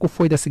 Pacheco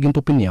foi da seguinte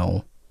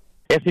opinião.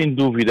 É sem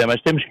dúvida,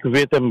 mas temos que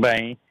ver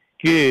também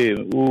que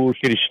os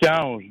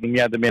cristãos,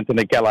 nomeadamente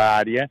naquela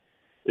área,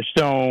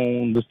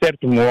 estão, de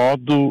certo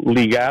modo,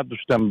 ligados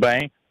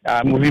também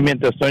a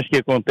movimentações que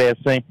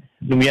acontecem,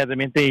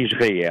 nomeadamente em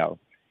Israel.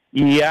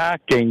 E há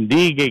quem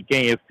diga e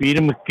quem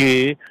afirme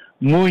que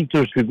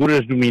muitas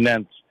figuras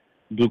dominantes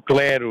do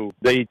clero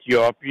da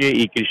Etiópia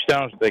e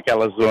cristãos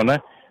daquela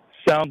zona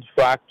são, de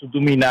facto,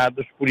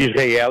 dominados por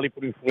Israel e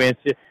por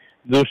influência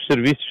dos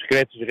serviços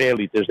secretos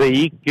israelitas.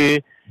 Daí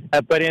que,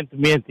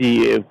 aparentemente,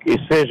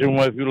 seja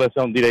uma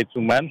violação de direitos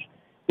humanos,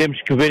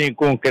 temos que ver em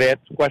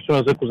concreto quais são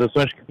as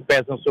acusações que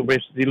pesam sobre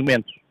estes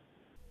elementos.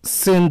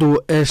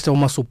 Sendo esta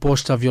uma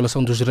suposta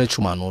violação dos direitos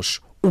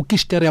humanos, o que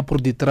estaria por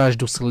detrás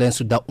do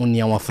silêncio da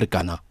União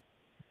Africana?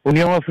 A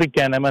União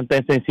Africana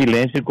mantém-se em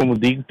silêncio, como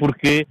digo,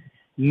 porque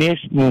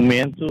neste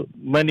momento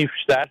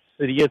manifestar-se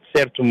seria, de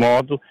certo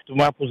modo,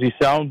 tomar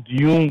posição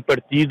de um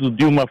partido,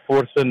 de uma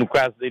força, no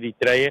caso da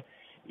Eritreia,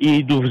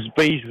 e do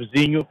país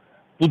vizinho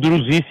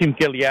poderosíssimo,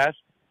 que aliás,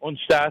 onde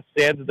está a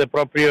sede da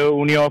própria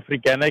União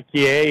Africana,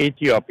 que é a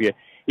Etiópia.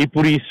 E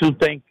por isso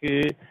tem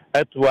que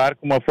atuar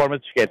com uma forma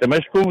discreta.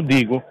 Mas, como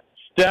digo,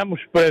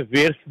 estamos para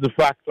ver se de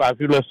facto há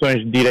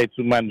violações de direitos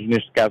humanos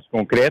neste caso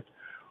concreto,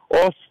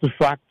 ou se de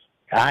facto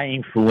há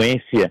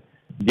influência,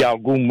 de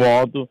algum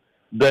modo,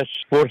 das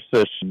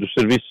forças dos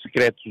serviços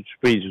secretos dos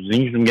países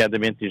vizinhos,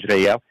 nomeadamente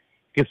Israel,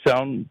 que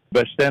são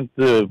bastante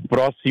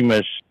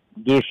próximas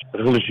dos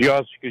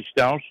religiosos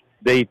cristãos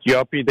da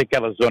Etiópia e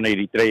daquela zona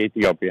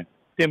Eritreia-Etiópia.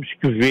 Temos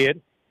que ver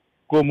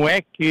como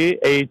é que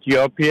a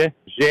Etiópia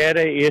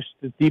gera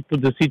este tipo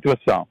de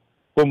situação.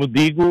 Como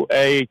digo,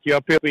 a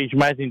Etiópia é o país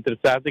mais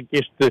interessado em que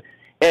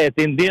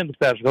atendendo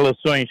às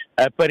relações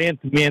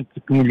aparentemente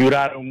que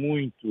melhoraram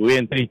muito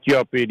entre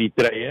Etiópia e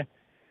Eritreia,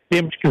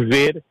 temos que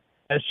ver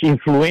as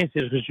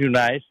influências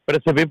regionais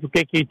para saber porque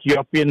é que a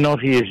Etiópia não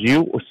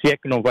reagiu, ou se é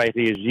que não vai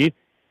reagir,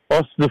 ou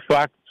se de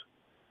facto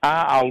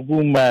há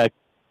alguma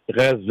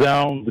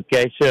razão de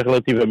queixa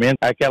relativamente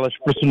àquelas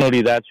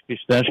personalidades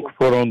cristãs que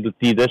foram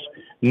detidas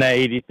na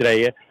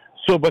Eritreia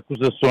sob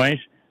acusações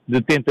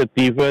de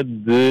tentativa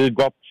de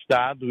golpe de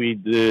Estado e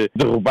de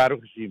derrubar o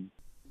regime.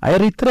 A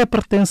Eritreia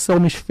pertence ao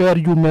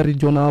hemisfério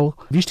meridional,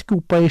 visto que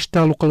o país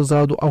está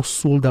localizado ao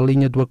sul da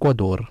linha do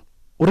Equador.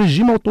 O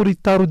regime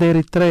autoritário da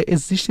Eritreia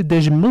existe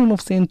desde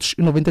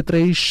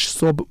 1993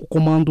 sob o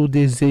comando de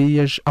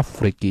Isaias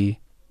Afwerki.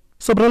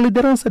 Sobre a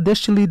liderança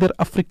deste líder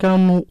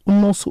africano, o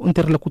nosso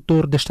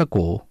interlocutor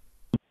destacou.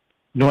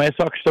 Não é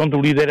só questão do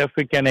líder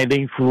africano, é da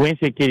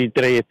influência que a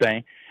Eritreia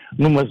tem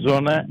numa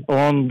zona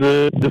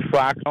onde, de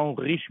facto, há um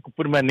risco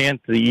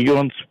permanente e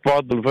onde se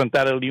pode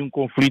levantar ali um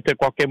conflito a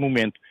qualquer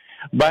momento.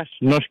 Basta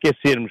não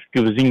esquecermos que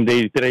o vizinho da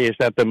Eritreia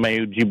está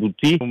também o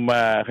Djibouti,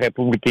 uma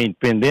república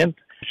independente,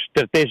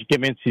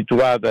 estrategicamente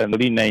situada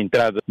ali na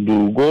entrada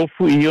do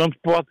Golfo e onde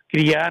pode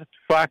criar, de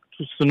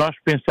facto, se nós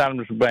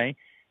pensarmos bem,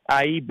 há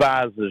aí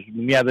bases,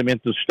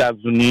 nomeadamente dos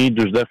Estados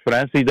Unidos, da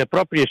França e da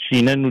própria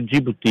China no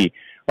Djibouti.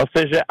 Ou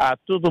seja, há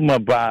toda uma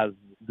base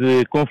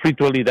de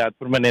conflitualidade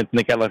permanente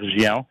naquela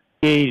região.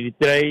 A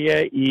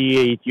Eritreia e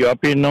a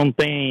Etiópia não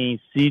têm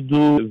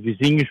sido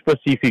vizinhos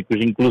pacíficos,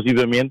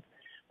 inclusivamente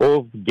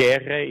houve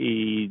guerra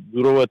e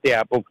durou até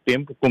há pouco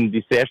tempo, como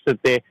disseste,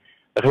 até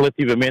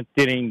relativamente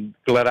terem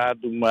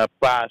declarado uma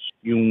paz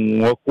e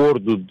um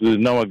acordo de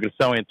não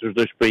agressão entre os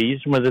dois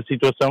países, mas a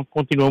situação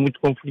continua muito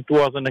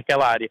conflituosa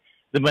naquela área,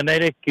 de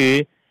maneira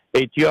que a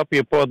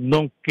Etiópia pode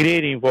não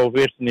querer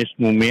envolver-se neste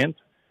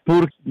momento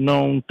porque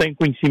não tem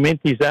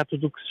conhecimento exato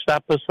do que se está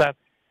a passar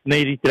na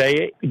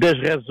Eritreia e das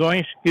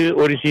razões que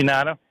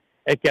originaram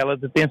aquela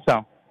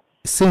detenção.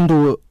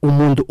 Sendo o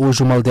mundo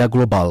hoje uma aldeia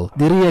global,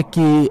 diria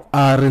que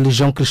a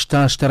religião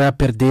cristã estará a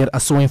perder a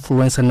sua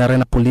influência na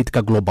arena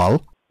política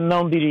global?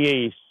 Não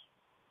diria isso,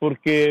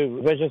 porque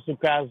veja-se o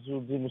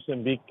caso de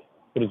Moçambique,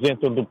 por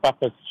exemplo, onde o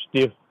Papa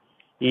esteve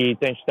e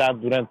tem estado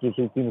durante os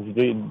últimos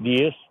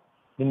dias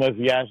numa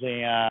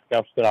viagem à África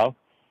Austral,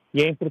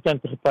 e é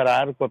importante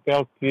reparar o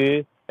papel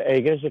que a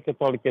Igreja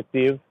Católica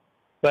teve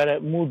para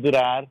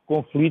moderar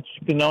conflitos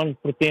que não lhe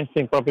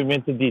pertencem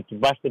propriamente dito.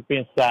 Basta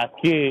pensar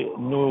que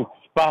no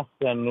que se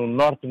passa no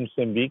norte de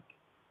Moçambique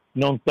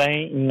não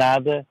tem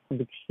nada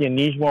de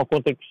cristianismo ou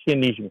contra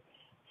cristianismo.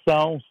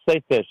 São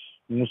seitas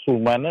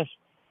muçulmanas,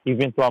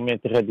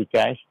 eventualmente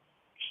radicais,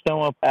 que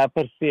estão a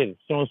aparecer,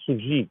 estão a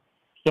surgir,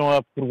 estão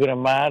a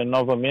programar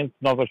novamente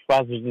novas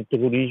fases de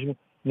terrorismo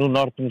no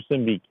norte de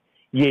Moçambique.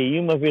 E aí,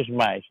 uma vez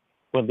mais,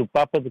 quando o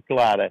Papa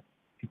declara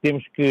que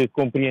temos que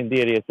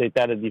compreender e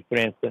aceitar a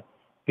diferença,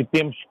 que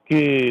temos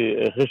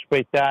que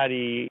respeitar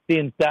e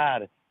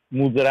tentar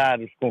moderar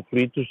os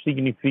conflitos,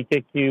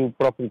 significa que o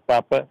próprio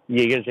Papa e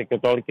a Igreja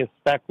Católica se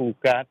está a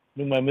colocar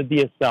numa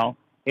mediação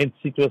entre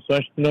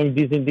situações que não lhe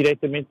dizem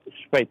diretamente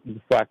respeito.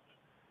 De facto,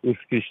 os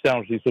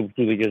cristãos e,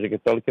 sobretudo, a Igreja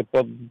Católica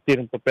pode ter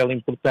um papel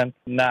importante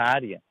na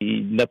área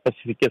e na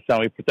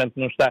pacificação e, portanto,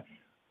 não está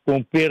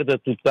com perda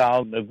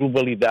total na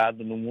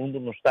globalidade no mundo,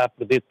 não está a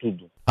perder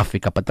tudo. A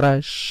ficar para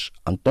trás,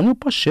 António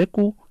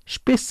Pacheco,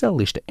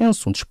 especialista em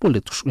assuntos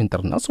políticos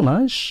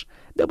internacionais,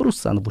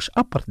 debruçando-vos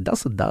a partir da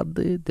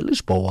cidade de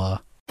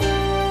Lisboa.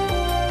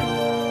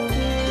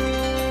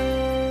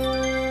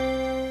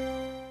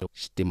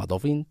 Estimado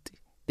ouvinte,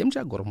 temos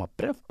agora uma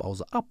breve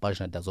pausa à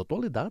página das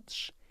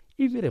atualidades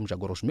e viremos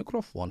agora os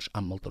microfones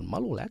a Milton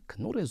Malulek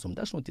no resumo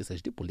das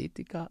notícias de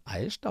política a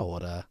esta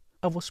hora.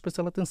 A vossa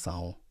especial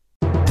atenção.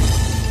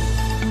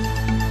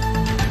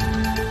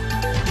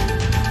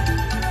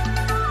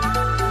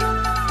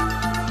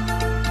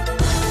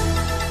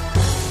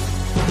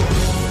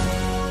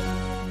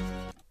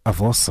 A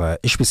vossa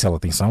especial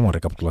atenção à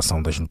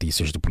recapitulação das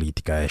notícias de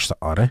política a esta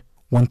hora.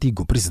 O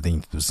antigo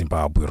presidente do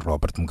Zimbábue,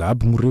 Robert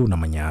Mugabe, morreu na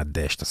manhã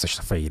desta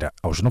sexta-feira,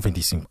 aos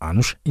 95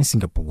 anos, em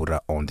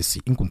Singapura, onde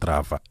se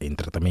encontrava em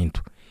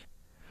tratamento.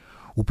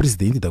 O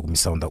presidente da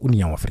Comissão da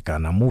União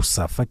Africana,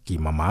 Moussa Faki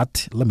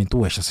Mahamat,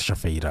 lamentou esta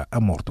sexta-feira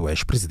a morte do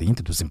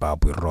ex-presidente do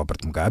Zimbábue, Robert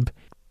Mugabe,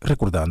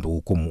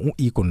 recordando-o como um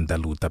ícone da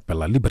luta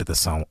pela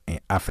libertação em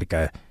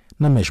África.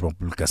 Na mesma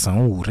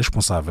publicação, o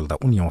responsável da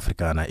União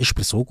Africana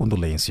expressou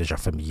condolências à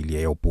família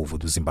e ao povo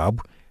do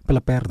Zimbábue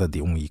pela perda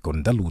de um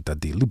ícone da luta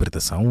de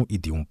libertação e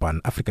de um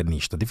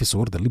pan-africanista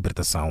defensor da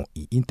libertação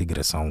e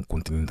integração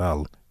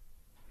continental.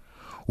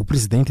 O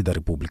presidente da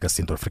República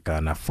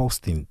Centro-Africana,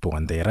 Faustin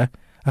Touadera,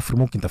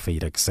 afirmou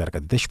quinta-feira que cerca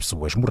de 10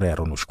 pessoas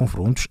morreram nos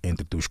confrontos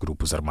entre dois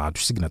grupos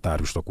armados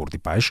signatários do Acordo de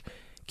Paz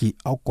que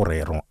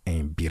ocorreram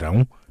em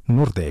Birão, no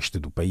nordeste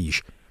do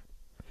país.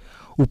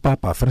 O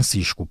Papa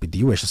Francisco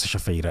pediu esta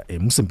sexta-feira em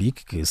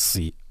Moçambique que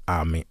se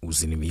amem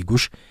os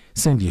inimigos,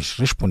 sem lhes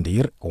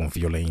responder com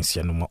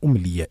violência, numa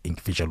homilia em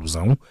que fez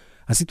alusão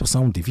à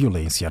situação de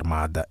violência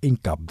armada em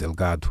Cabo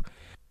Delgado.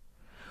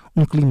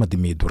 Um clima de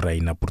medo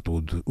reina por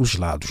todos os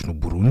lados no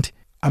Burundi,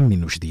 a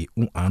menos de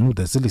um ano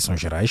das eleições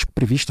gerais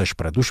previstas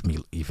para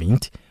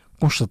 2020,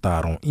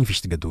 constataram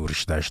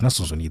investigadores das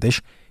Nações Unidas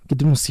que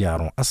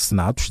denunciaram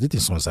assassinatos,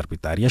 detenções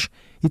arbitrárias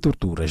e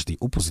torturas de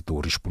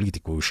opositores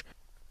políticos.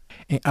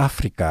 Em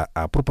África,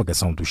 a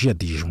propagação do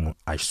jihadismo,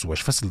 as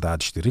suas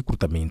facilidades de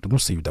recrutamento no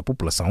seio da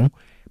população,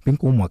 bem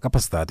como a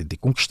capacidade de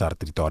conquistar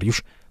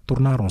territórios,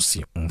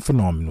 tornaram-se um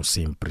fenômeno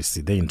sem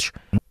precedentes.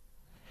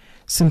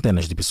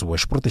 Centenas de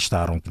pessoas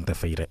protestaram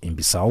quinta-feira em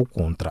Bissau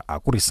contra a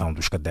correção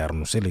dos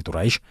cadernos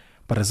eleitorais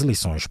para as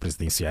eleições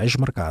presidenciais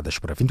marcadas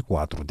para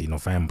 24 de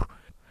novembro.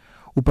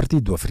 O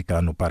Partido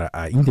Africano para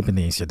a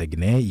Independência da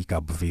Guiné e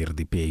Cabo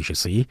Verde,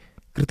 PAIGC,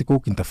 criticou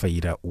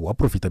quinta-feira o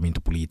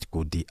aproveitamento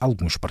político de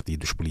alguns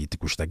partidos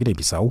políticos da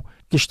Guiné-Bissau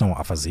que estão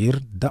a fazer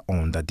da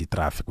onda de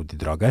tráfico de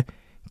droga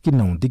que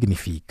não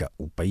dignifica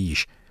o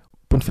país.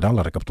 Ponto final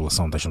à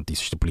recapitulação das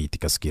notícias de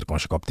política a seguir com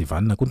Jacob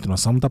Tivan na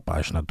continuação da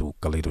página do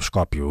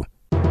Caleidoscópio.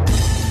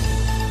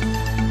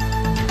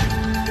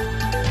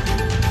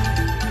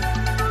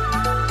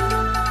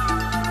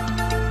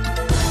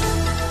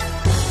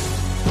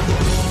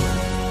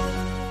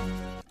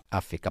 A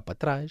ficar para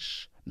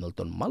trás,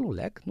 Milton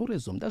Malulek no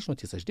resumo das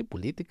notícias de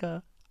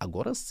política,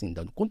 agora sim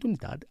dando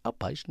continuidade à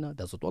página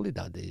das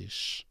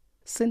atualidades.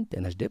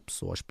 Centenas de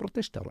pessoas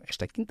protestaram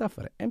esta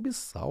quinta-feira em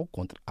Bissau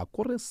contra a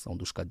correção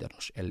dos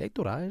cadernos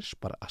eleitorais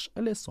para as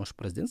eleições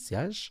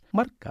presidenciais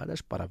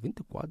marcadas para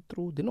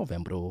 24 de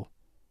novembro.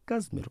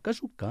 Casimiro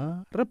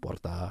Cajucã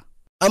reporta.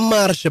 A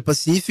marcha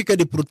pacífica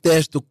de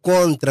protesto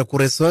contra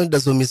correções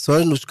das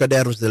omissões nos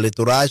cadernos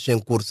eleitorais em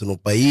curso no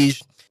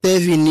país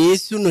teve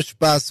início no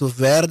Espaço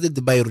Verde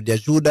de Bairro de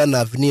Ajuda,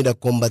 na Avenida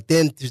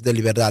Combatentes da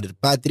Liberdade de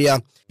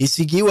Pátria, e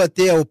seguiu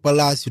até ao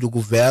Palácio do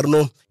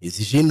Governo,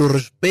 exigindo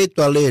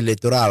respeito à lei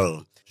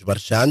eleitoral. Os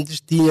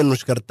marchantes tinham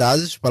nos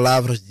cartazes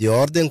palavras de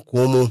ordem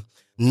como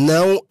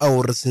não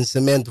ao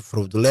recenseamento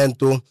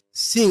fraudulento,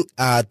 sim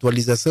à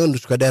atualização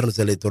dos cadernos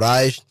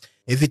eleitorais,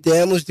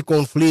 evitemos de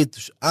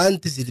conflitos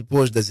antes e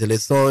depois das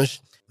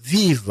eleições,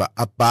 viva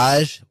a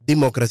paz,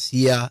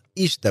 democracia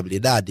e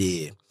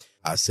estabilidade.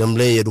 A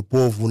Assembleia do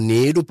Povo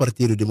Unido,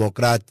 Partido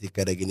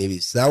Democrático da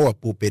Guiné-Bissau, a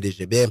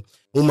PUPDGB,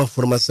 uma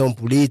formação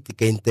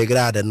política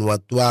integrada no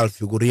atual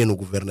figurino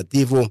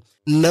governativo,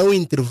 não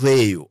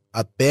interveio,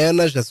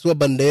 apenas a sua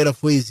bandeira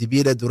foi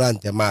exibida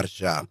durante a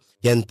marcha.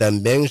 Quem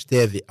também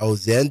esteve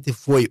ausente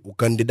foi o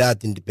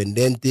candidato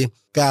independente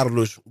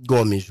Carlos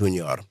Gomes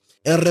Júnior.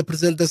 Em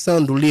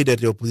representação do líder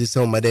de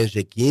oposição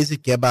Madenje 15,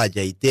 que abate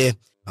Haité,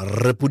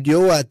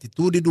 repudiou a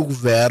atitude do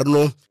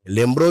governo e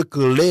lembrou que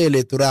a lei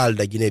eleitoral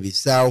da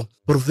Guiné-Bissau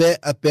prevê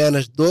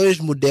apenas 2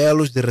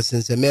 modelos de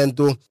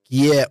recenseamento,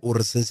 que é o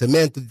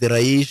recenseamento de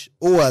raiz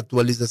ou a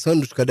atualização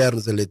dos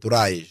cadernos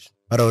eleitorais.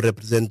 Para o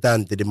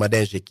representante de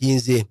Madenje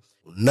 15,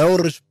 o não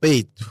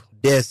respeito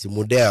desse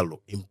modelo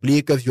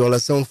implica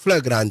violação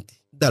flagrante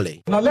da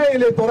lei. Na lei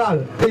eleitoral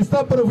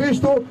está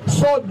previsto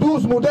só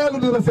 2 modelos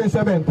de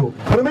recenseamento.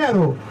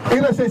 Primeiro,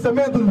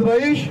 recenseamento de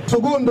raiz.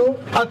 Segundo,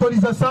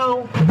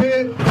 atualização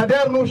de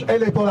cadernos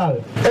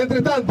eleitorais.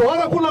 Entretanto,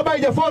 agora quando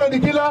vai de fora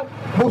daquilo,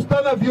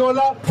 está a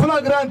violar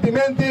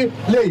flagrantemente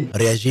lei.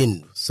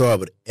 Reagindo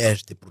sobre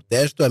este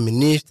protesto, a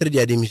ministra de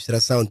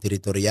Administração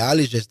Territorial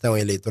e Gestão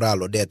Eleitoral,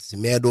 Odete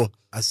Semedo,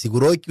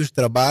 assegurou que os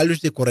trabalhos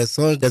de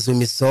correções das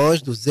omissões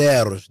dos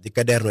erros de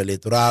caderno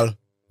eleitoral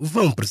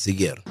vão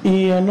prosseguir.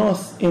 E a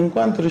nós,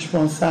 enquanto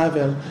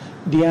responsável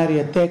de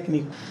área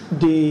técnica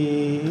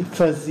de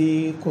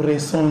fazer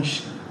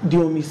correções de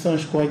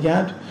omissões com o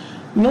olhado,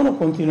 não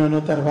continua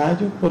no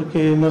trabalho porque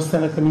não está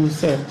no caminho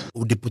certo.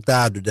 O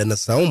deputado da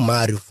Nação,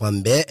 Mário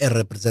Fambé, em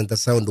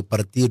representação do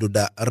Partido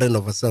da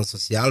Renovação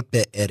Social,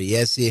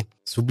 PRS,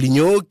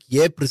 sublinhou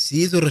que é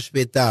preciso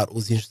respeitar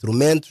os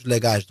instrumentos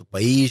legais do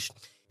país,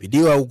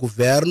 pediu ao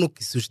governo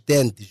que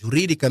sustente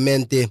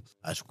juridicamente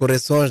as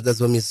correções das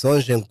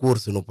omissões em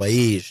curso no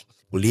país.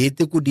 O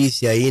político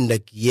disse ainda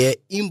que é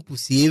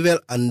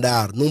impossível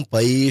andar num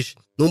país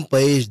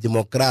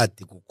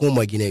democrático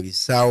como a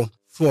Guiné-Bissau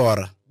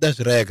fora das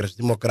regras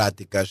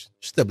democráticas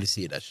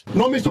estabelecidas.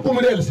 Não me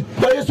sucumbir eles,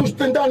 para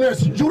sustentar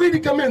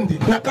juridicamente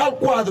naquele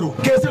quadro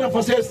que se não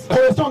fazer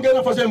correção que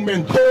não fazer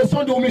momento,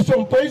 correção de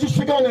omissão, país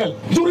chegar nele,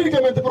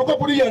 juridicamente, porque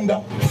poderia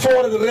andar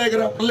fora da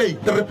regra, lei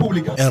da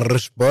República. Em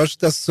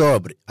resposta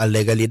sobre a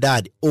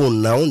legalidade ou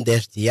não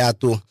deste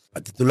ato,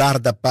 a titular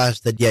da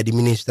pasta de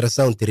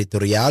Administração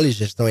Territorial e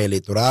Gestão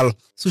Eleitoral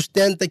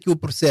sustenta que o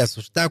processo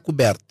está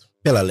coberto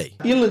pela lei.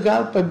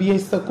 Ilegal para bem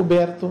estar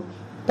coberto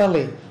pela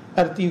lei.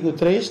 Artigo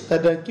 3 está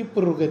daqui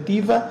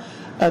prerrogativa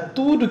a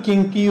tudo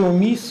quem que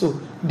omisso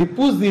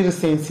depois de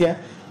recência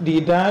de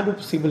dar a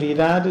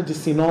possibilidade de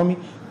se nome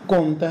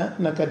conta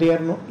na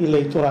caderno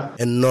eleitoral.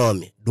 Em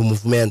nome do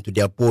movimento de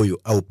apoio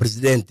ao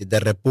presidente da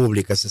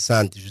República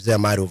cessante José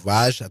Mário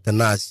Vaz,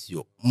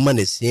 Atanácio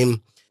Manessim,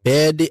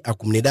 pede à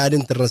comunidade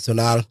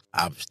internacional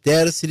a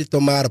abster-se de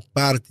tomar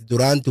parte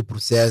durante o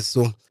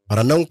processo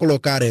para não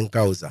colocar em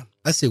causa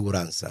a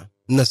segurança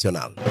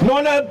nacional. Não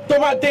é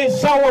tomar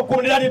atenção à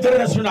comunidade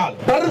internacional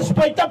para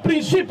respeitar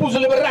princípios de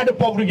liberdade do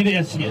povo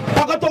guineense.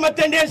 Para tomar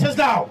tendências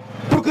não,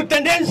 porque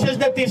tendências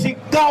devem ser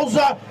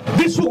causa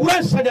de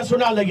segurança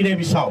nacional da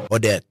Guiné-Bissau.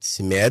 Odete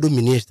Semedo,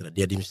 ministra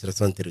de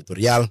Administração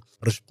Territorial,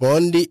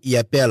 responde e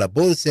apela a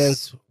bom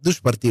senso dos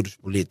partidos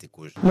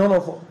políticos. Não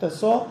volta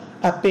só,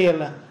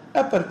 apela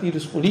a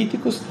partidos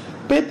políticos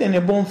para ter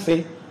bom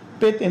fé,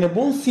 para ter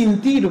bom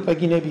sentido para a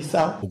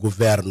Guiné-Bissau. O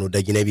governo da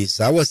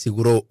Guiné-Bissau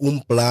assegurou um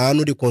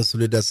plano de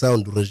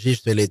consolidação do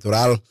registro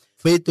eleitoral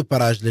feito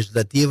para as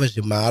legislativas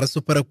de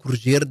março para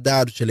corrigir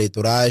dados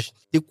eleitorais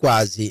de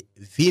quase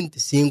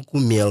 25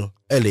 mil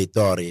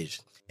eleitores.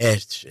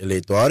 Estes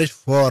eleitores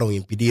foram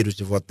impedidos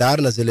de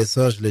votar nas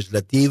eleições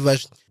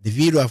legislativas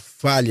devido a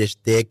falhas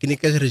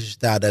técnicas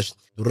registradas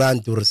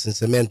durante o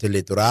recenseamento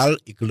eleitoral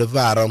e que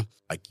levaram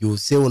a que o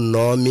seu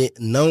nome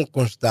não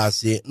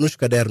constasse nos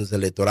cadernos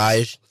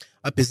eleitorais,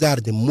 apesar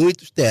de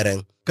muitos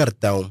terem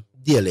cartão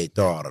de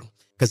eleitor.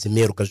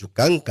 Casimiro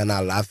Cajucan,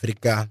 Canal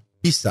África,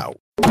 Bissau.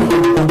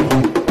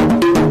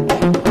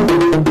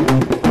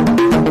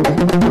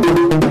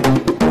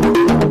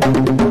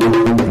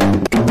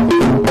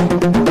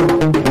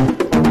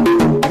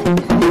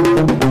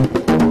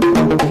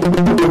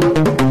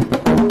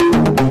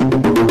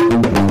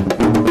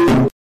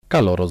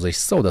 Calorosas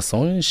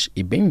saudações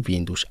e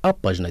bem-vindos à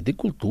página de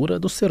cultura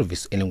do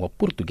Serviço em Língua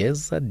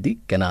Portuguesa de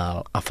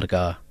Canal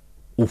África.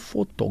 O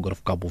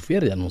fotógrafo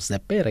cabo-verdiano Zé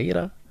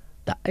Pereira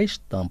dá à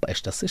estampa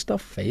esta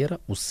sexta-feira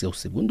o seu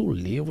segundo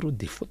livro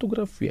de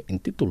fotografia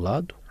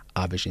intitulado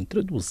Aves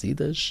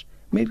Introduzidas,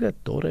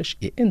 Migratórias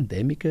e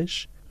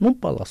Endêmicas no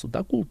Palácio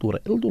da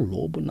Cultura El do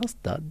Lobo, na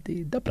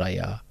cidade da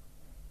Praia.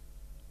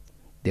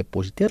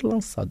 Depois de ter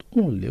lançado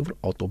um livro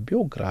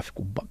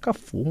autobiográfico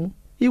Bacafumo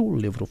e o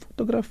livro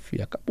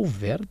Fotografia Cabo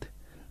Verde,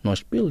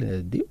 Nos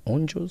Pilhas de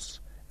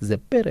Onjos, Zé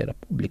Pereira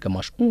publica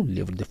mais um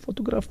livro de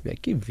fotografia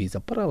que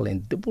visa, para além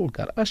de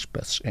divulgar as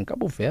peças em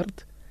Cabo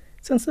Verde,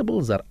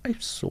 sensibilizar as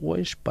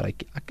pessoas para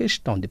que a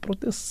questão de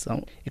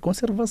proteção e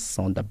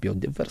conservação da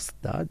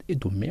biodiversidade e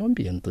do meio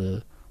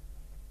ambiente.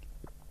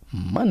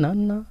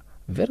 Manana,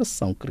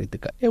 versão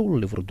crítica, é o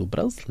livro do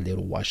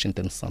brasileiro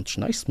Washington Santos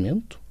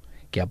Nascimento,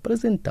 que é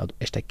apresentado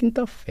esta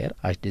quinta-feira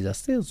às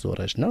 16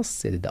 horas na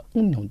sede da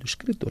União dos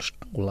Escritores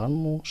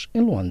Angolanos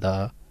em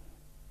Luanda.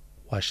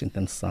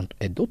 Washington Santos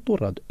é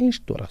doutorado em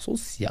História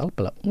Social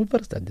pela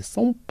Universidade de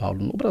São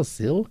Paulo, no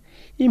Brasil,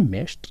 e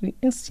mestre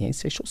em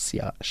Ciências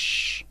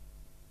Sociais.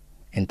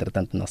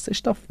 Entretanto, na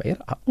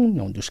sexta-feira, a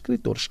União dos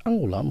Escritores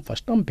Angolanos faz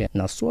também,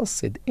 na sua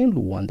sede em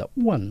Luanda,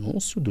 o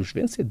anúncio dos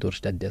vencedores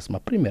da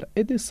 11ª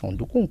edição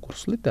do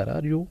concurso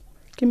literário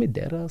Que Me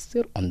Dera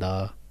Ser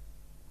Onda.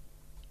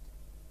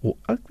 O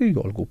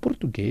arqueólogo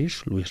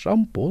português Luís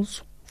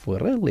Ramposo foi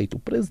reeleito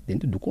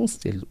presidente do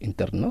Conselho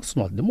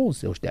Internacional de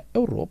Museus da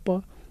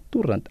Europa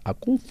durante a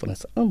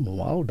conferência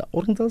anual da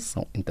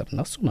Organização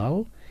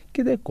Internacional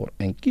que decorre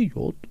em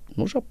Kyoto,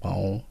 no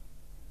Japão.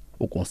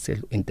 O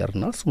Conselho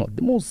Internacional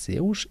de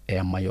Museus é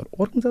a maior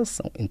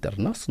organização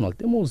internacional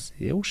de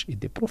museus e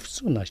de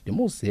profissionais de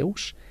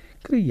museus,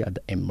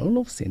 criada em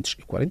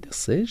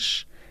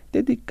 1946,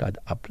 dedicada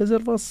à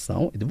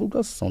preservação e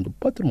divulgação do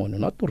patrimônio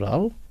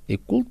natural e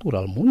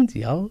cultural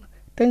mundial,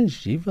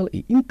 tangível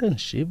e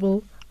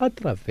intangível,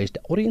 através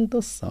da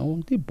orientação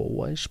de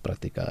boas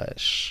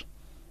práticas.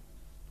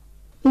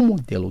 O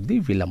modelo de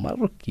vila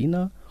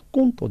marroquina,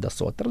 com toda a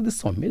sua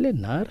tradição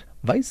milenar,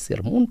 vai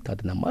ser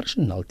montado na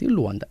Marginal de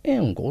Luanda, em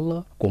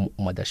Angola, como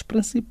uma das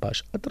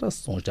principais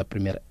atrações da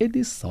primeira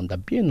edição da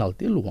Bienal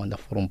de Luanda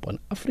Fórum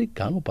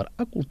Pan-Africano para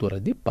a Cultura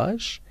de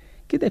Paz,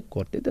 que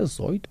decorre de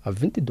 18 a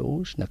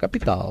 22 na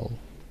capital.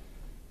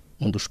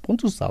 Um dos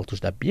pontos altos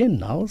da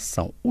Bienal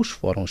são os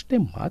fóruns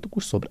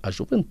temáticos sobre a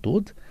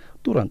juventude,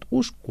 durante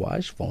os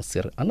quais vão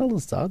ser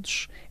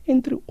analisados,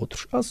 entre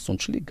outros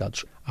assuntos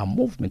ligados ao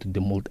movimento de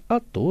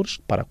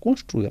multi-atores para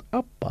construir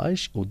a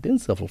paz e o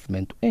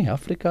desenvolvimento em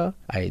África,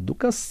 a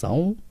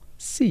educação,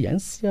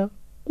 ciência,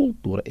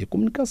 cultura e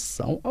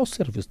comunicação ao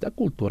serviço da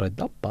cultura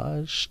da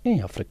paz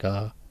em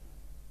África.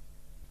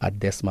 A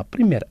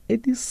 11ª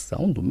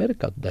edição do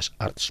Mercado das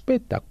Artes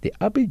Espetáculo de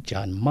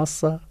Abidjan,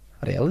 Massa,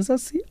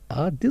 realiza-se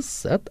de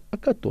 7 a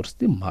 14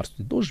 de março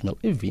de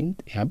 2020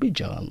 em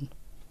Abidjan.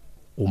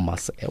 O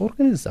Massa é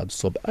organizado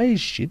sob a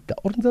egídia da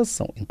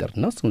Organização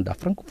Internacional da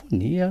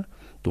Francofonia,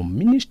 do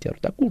Ministério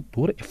da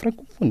Cultura e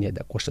Francofonia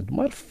da Costa do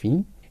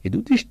Marfim e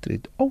do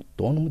Distrito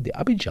Autônomo de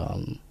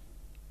Abidjan.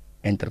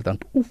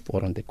 Entretanto, o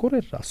fórum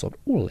decorrerá sobre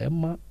o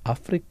lema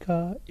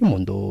África e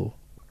Mundo.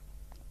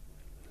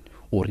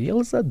 O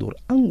realizador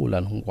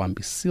angolano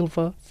Ngwambi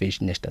Silva fez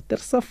nesta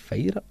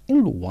terça-feira,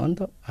 em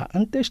Luanda, a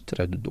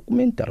antestreia do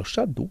documentário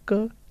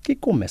Chaduca, que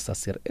começa a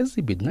ser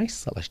exibido nas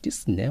salas de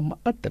cinema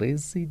a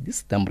 13 de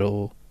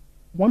setembro.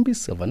 Ngwambi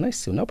Silva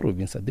nasceu na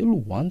província de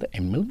Luanda em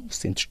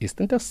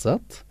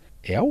 1977,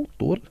 é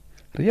autor,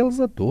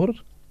 realizador,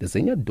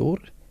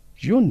 desenhador,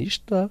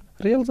 guionista,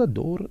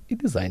 realizador e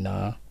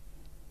designer.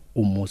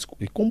 O músico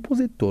e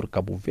compositor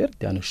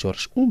cabo-verdiano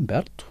Jorge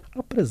Humberto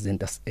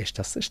apresenta-se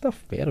esta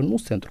sexta-feira no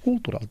Centro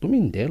Cultural do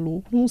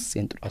Mindelo, um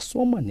centro à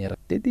sua maneira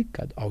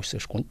dedicado aos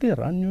seus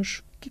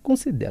conterrâneos, que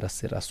considera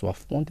ser a sua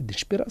fonte de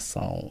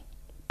inspiração.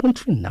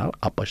 Ponto final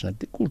à página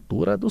de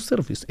cultura do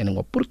Serviço em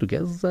Língua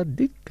Portuguesa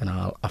de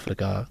Canal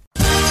África.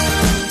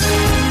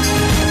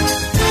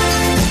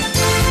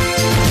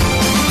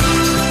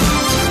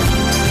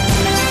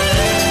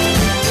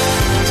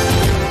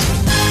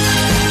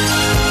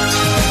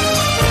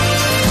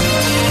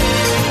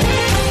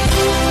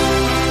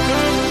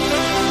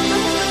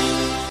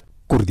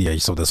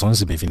 Cordiais saudações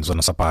e bem-vindos à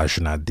nossa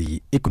página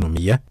de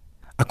Economia.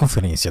 A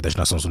Conferência das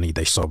Nações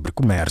Unidas sobre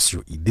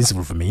Comércio e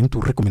Desenvolvimento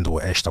recomendou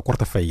esta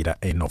quarta-feira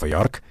em Nova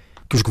York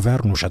que os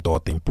governos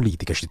adotem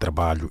políticas de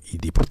trabalho e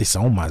de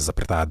proteção mais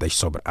apertadas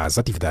sobre as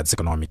atividades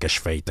econômicas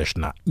feitas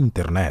na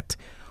internet.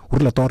 O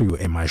relatório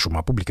é mais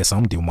uma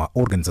publicação de uma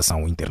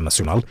organização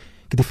internacional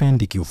que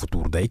defende que o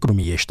futuro da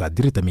economia está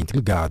diretamente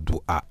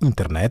ligado à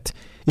internet,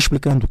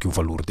 explicando que o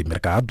valor de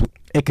mercado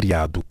é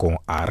criado com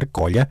a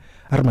recolha,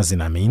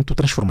 armazenamento,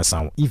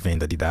 transformação e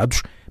venda de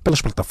dados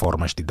pelas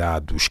plataformas de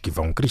dados que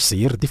vão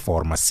crescer de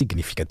forma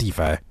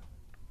significativa.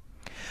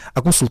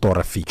 A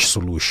consultora Fitch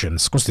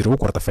Solutions considerou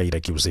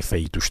quarta-feira que os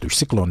efeitos dos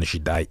ciclones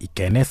Idai e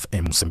Kenneth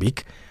em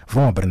Moçambique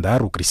vão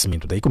abrandar o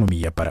crescimento da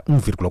economia para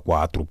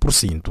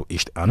 1,4%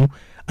 este ano,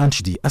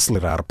 antes de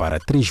acelerar para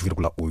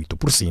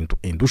 3,8%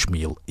 em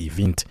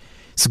 2020.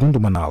 Segundo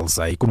uma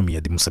análise à economia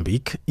de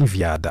Moçambique,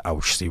 enviada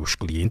aos seus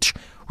clientes,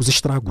 os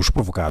estragos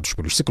provocados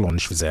pelos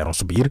ciclones fizeram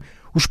subir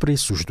os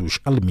preços dos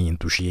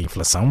alimentos e a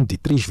inflação de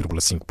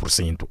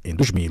 3,5% em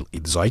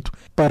 2018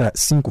 para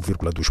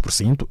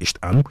 5,2% este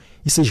ano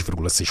e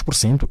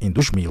 6,6% em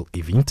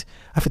 2020,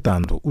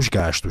 afetando os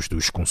gastos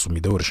dos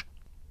consumidores.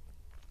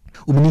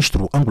 O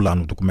ministro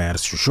angolano do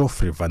Comércio,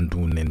 Geoffrey Van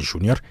Dunen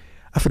Jr.,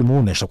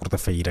 afirmou nesta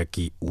quarta-feira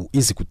que o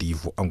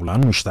executivo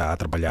angolano está a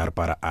trabalhar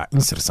para a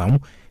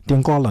inserção de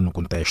Angola no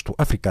contexto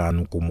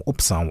africano como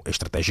opção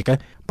estratégica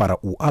para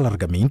o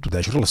alargamento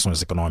das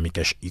relações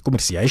econômicas e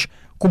comerciais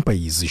com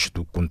países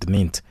do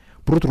continente.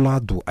 Por outro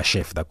lado, a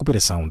chefe da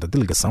cooperação da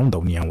delegação da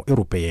União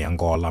Europeia em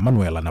Angola,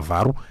 Manuela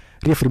Navarro,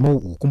 reafirmou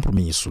o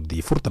compromisso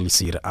de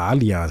fortalecer a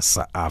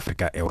Aliança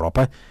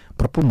África-Europa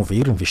para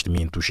promover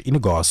investimentos e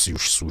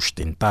negócios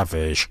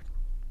sustentáveis.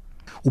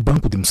 O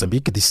Banco de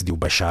Moçambique decidiu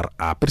baixar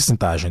a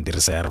percentagem de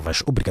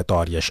reservas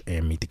obrigatórias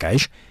em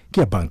meticais que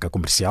a banca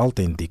comercial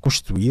tem de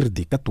constituir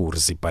de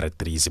 14% para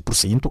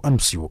 13%,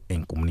 anunciou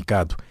em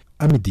comunicado.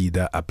 A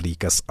medida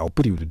aplica-se ao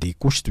período de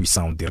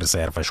constituição de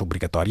reservas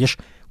obrigatórias,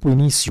 com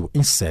início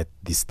em 7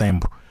 de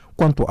setembro.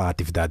 Quanto à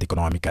atividade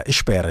econômica,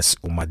 espera-se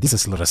uma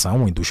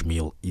desaceleração em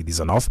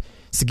 2019,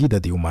 seguida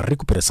de uma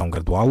recuperação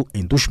gradual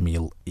em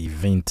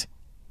 2020.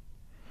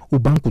 O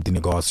Banco de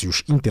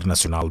Negócios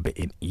Internacional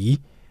BNI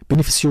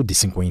beneficiou de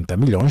 50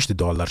 milhões de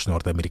dólares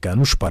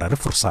norte-americanos para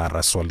reforçar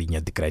a sua linha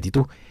de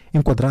crédito,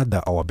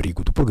 enquadrada ao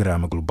abrigo do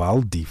Programa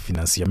Global de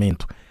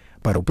Financiamento.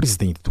 Para o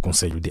presidente do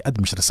Conselho de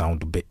Administração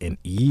do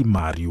BNI,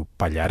 Mário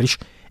Palhares,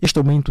 este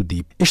aumento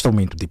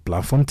de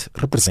plafond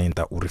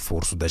representa o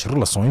reforço das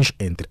relações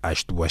entre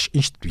as duas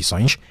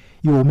instituições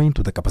e o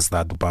aumento da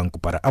capacidade do banco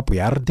para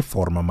apoiar de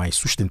forma mais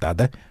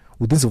sustentada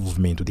o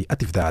desenvolvimento de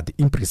atividade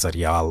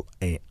empresarial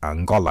em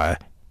Angola.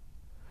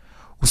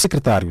 O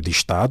secretário de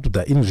Estado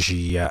da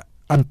Energia,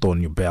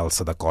 Antônio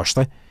Belsa da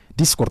Costa,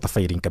 disse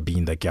quarta-feira em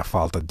Cabinda que a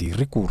falta de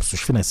recursos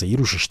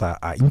financeiros está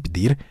a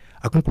impedir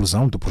a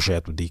conclusão do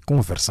projeto de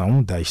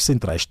conversão das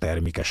centrais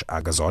térmicas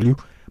a gasóleo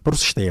para o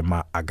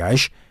sistema a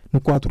gás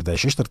no quadro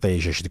das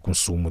estratégias de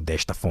consumo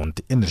desta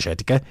fonte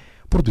energética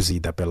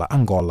produzida pela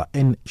Angola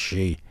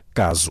NG.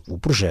 Caso o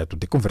projeto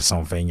de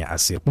conversão venha a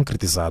ser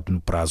concretizado no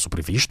prazo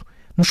previsto,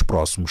 nos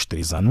próximos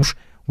 3 anos,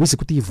 o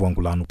executivo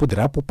angolano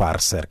poderá poupar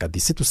cerca de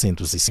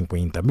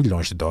 750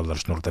 milhões de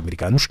dólares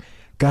norte-americanos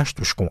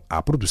gastos com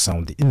a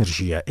produção de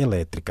energia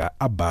elétrica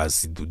à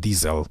base do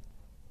diesel.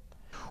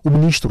 O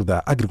ministro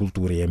da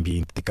Agricultura e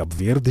Ambiente de Cabo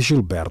Verde,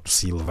 Gilberto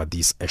Silva,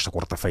 disse esta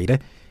quarta-feira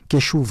que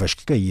as chuvas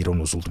que caíram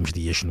nos últimos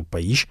dias no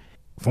país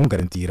vão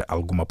garantir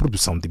alguma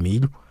produção de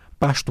milho,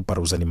 pasto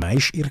para os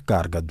animais e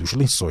recarga dos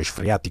lençóis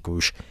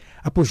freáticos.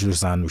 Após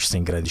 2 anos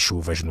sem grandes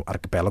chuvas no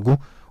arquipélago,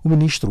 o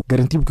ministro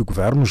garantiu que o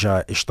governo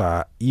já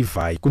está e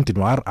vai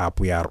continuar a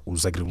apoiar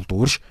os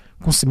agricultores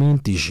com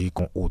sementes e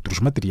com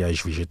outros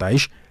materiais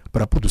vegetais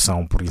para a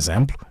produção, por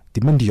exemplo, de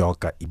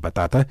mandioca e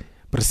batata,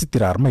 para se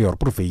tirar maior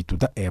proveito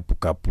da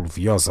época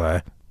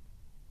pluviosa.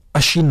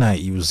 A China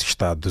e os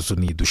Estados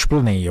Unidos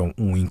planeiam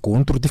um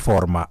encontro de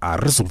forma a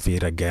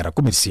resolver a guerra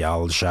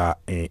comercial já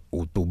em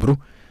outubro.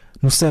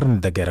 No cerne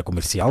da guerra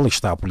comercial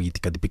está a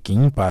política de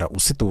Pequim para o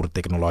setor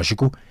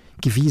tecnológico,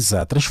 que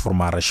visa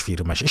transformar as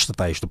firmas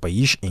estatais do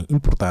país em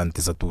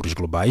importantes atores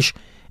globais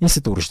em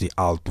setores de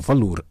alto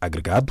valor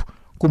agregado,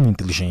 como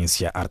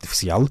inteligência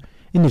artificial,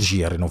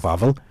 energia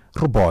renovável,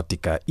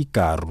 robótica e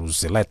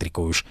carros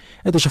elétricos.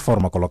 É desta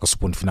forma coloca-se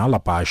ponto final à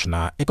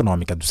página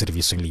econômica do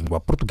Serviço em Língua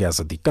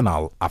Portuguesa de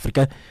Canal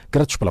África.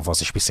 Gratos pela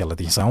vossa especial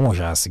atenção.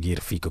 Já a seguir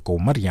fica com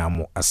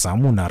Mariamo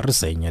Assamo na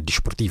resenha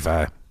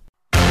desportiva.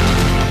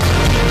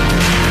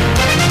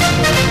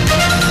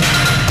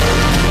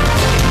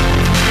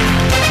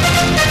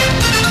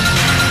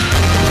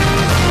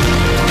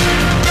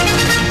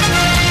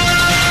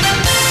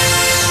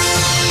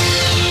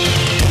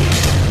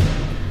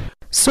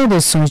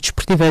 Saudações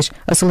desportivas.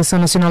 A Seleção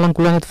Nacional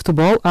Angolana de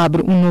Futebol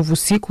abre um novo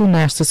ciclo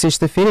nesta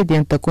sexta-feira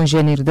diante da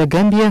congênere da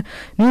Gâmbia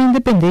no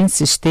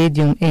Independence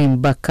Stadium em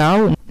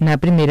Bacau, na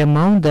primeira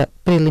mão da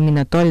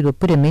preliminatória do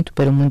apuramento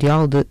para o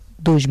Mundial de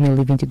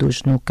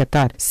 2022 no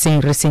Catar. Sem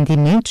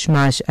ressentimentos,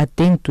 mas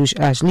atentos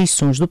às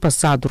lições do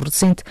passado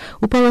recente,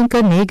 o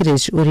Palanca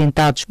Negras,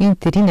 orientados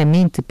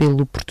interinamente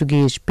pelo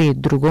português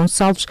Pedro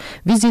Gonçalves,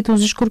 visita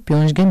os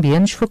escorpiões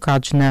gambianos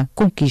focados na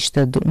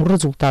conquista de um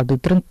resultado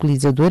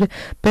tranquilizador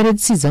para a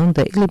decisão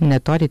da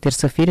eliminatória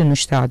terça-feira no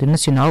Estádio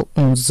Nacional,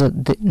 11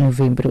 de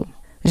novembro.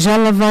 Já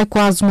lá vai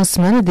quase uma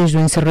semana desde o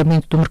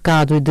encerramento do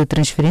mercado de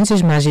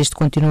transferências, mas este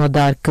continua a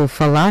dar que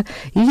falar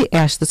e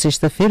esta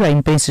sexta-feira a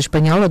imprensa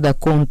espanhola dá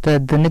conta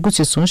de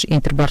negociações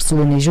entre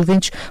Barcelona e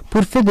Juventus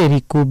por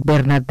Federico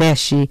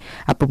Bernardeschi.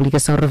 A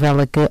publicação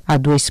revela que há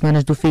 2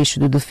 semanas do fecho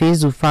do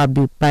defesa, o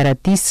Fábio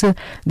Paratice,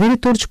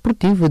 diretor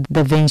desportivo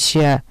da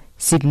Ventia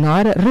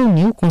Signora,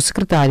 reuniu com o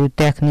secretário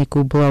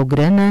técnico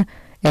blaugrana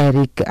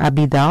Eric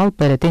Abidal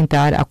para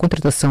tentar a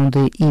contratação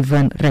de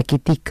Ivan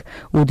Rakitic.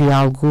 O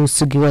diálogo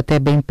seguiu até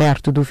bem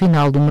perto do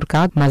final do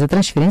mercado, mas a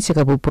transferência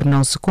acabou por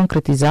não se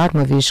concretizar,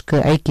 uma vez que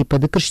a equipa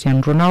de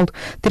Cristiano Ronaldo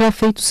terá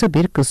feito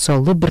saber que só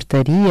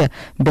libertaria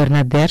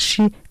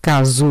Bernardeschi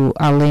caso,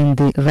 além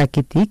de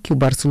Rakitic, o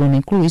Barcelona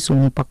incluísse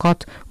no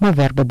pacote uma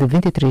verba de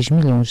 23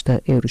 milhões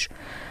de euros.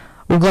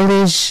 O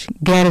galês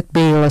Gareth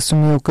Bale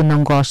assumiu que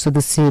não gosta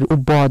de ser o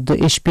bode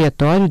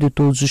expiatório de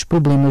todos os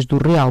problemas do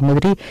Real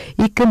Madrid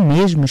e que,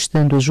 mesmo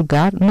estando a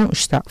jogar, não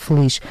está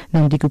feliz.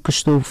 Não digo que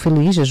estou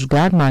feliz a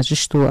jogar, mas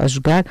estou a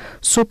jogar,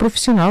 sou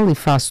profissional e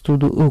faço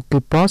tudo o que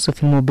posso,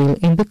 afirmou Bale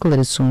em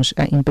declarações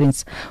à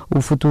imprensa.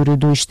 O futuro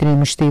do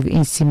extremo esteve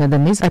em cima da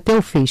mesa até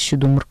o fecho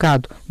do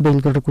mercado.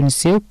 Bale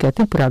reconheceu que a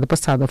temporada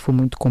passada foi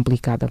muito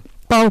complicada.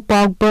 Paul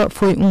Pogba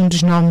foi um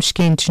dos nomes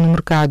quentes no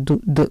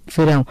mercado de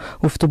verão.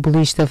 O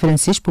futebolista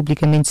francês,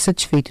 publicamente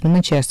satisfeito no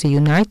Manchester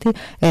United,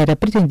 era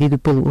pretendido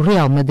pelo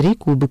Real Madrid,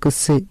 clube que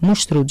se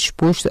mostrou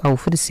disposto a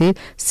oferecer,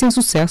 sem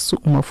sucesso,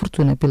 uma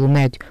fortuna pelo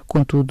médio.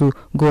 Contudo,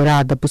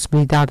 gorada a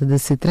possibilidade de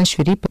se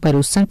transferir para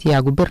o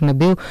Santiago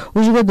Bernabéu,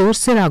 o jogador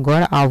será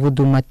agora alvo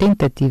de uma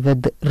tentativa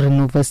de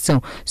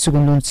renovação.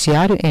 Segundo o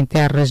noticiário, em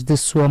terras de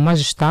Sua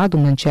Majestade, o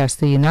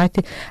Manchester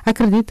United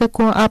acredita que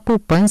com a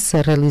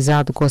poupança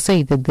realizada com a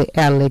saída de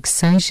Alex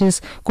Sanchez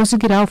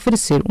conseguirá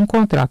oferecer um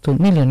contrato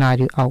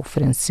milionário ao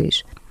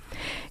francês.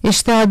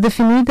 Está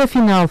definida a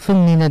final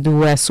feminina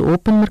do US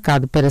Open,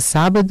 marcado para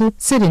sábado.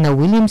 Serena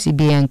Williams e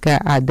Bianca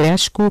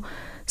Andreescu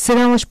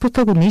serão as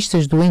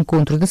protagonistas do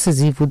encontro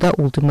decisivo da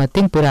última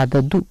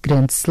temporada do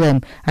Grand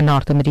Slam. A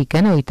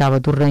norte-americana, oitava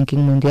do ranking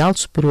mundial,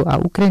 superou a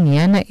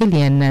ucraniana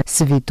Eliana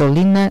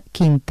Svitolina,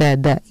 quinta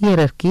da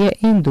hierarquia,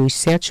 em 2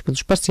 sets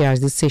pelos parciais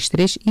de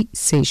 6-3 e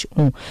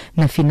 6-1.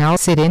 Na final,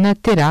 Serena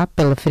terá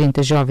pela frente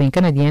a jovem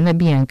canadiana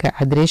Bianca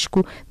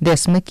Andreescu,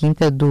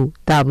 15ª do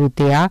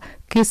WTA,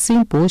 que se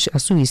impôs à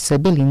Suíça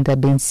Belinda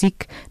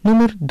Bencic,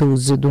 número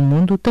 12 do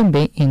mundo,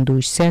 também em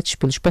 2 sets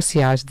pelos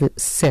parciais de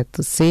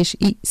 7-6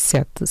 e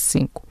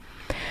 7-5.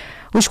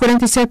 Os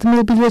 47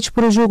 mil bilhetes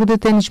para o jogo de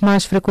ténis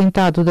mais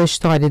frequentado da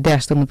história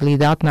desta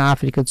modalidade na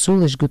África do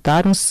Sul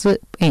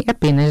esgotaram-se em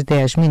apenas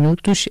 10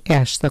 minutos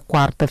esta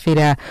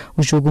quarta-feira.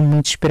 O jogo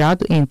muito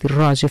esperado entre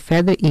Roger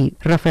Federer e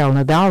Rafael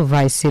Nadal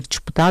vai ser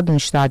disputado no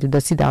estádio da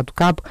Cidade do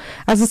Cabo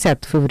a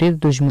 17 de fevereiro de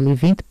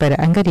 2020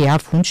 para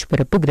angariar fundos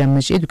para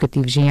programas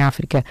educativos em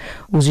África.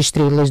 Os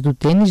estrelas do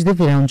ténis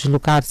deverão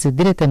deslocar-se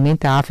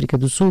diretamente à África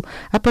do Sul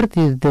a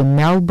partir de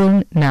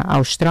Melbourne, na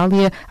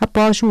Austrália,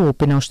 após o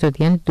Open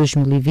australiano de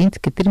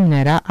 2020, que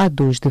terminará a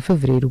 2 de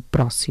fevereiro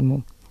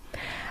próximo.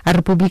 A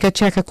República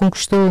Tcheca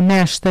conquistou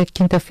nesta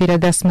quinta-feira a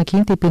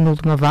 15ª e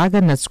penúltima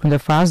vaga na segunda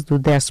fase do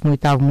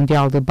 18º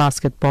Mundial de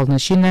Basquetebol na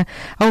China,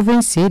 ao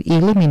vencer e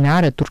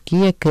eliminar a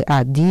Turquia, que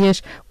há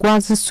dias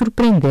quase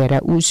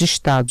surpreendera os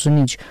Estados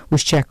Unidos.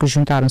 Os tchecos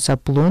juntaram-se à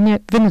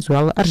Polónia,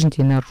 Venezuela,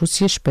 Argentina,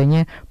 Rússia,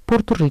 Espanha,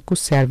 Porto Rico,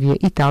 Sérvia,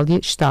 Itália,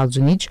 Estados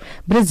Unidos,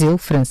 Brasil,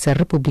 França,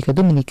 República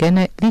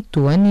Dominicana,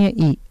 Lituânia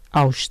e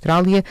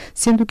Austrália,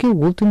 sendo que o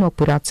último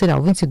apurado será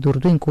o vencedor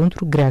do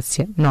encontro,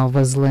 Grécia,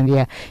 Nova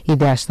Zelândia. E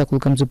desta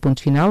colocamos o ponto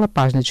final à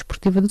página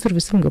desportiva do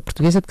Serviço de Língua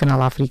Portuguesa de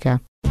Canal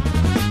África.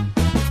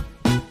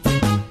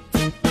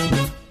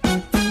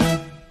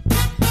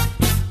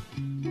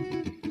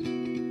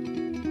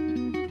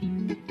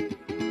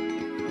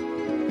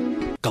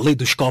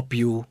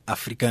 Caleidoscópio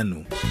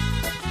africano.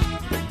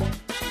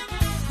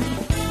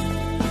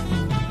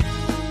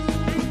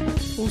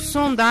 O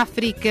som da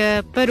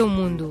África para o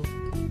mundo.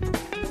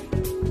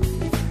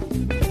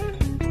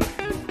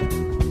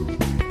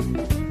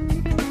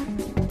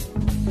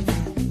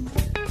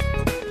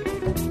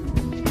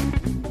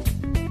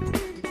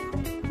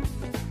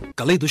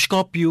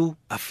 Caleidoscópio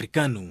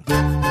africano.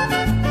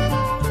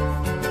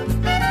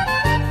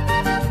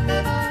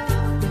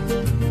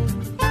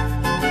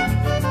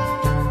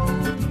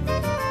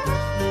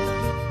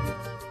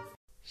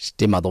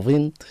 Estimado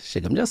ouvinte,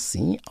 chegamos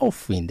assim ao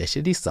fim desta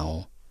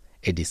edição.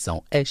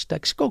 Edição esta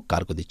que ficou ao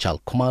cargo de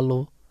Charles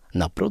Kumalo,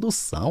 na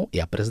produção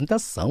e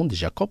apresentação de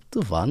Jacob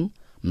Tevan,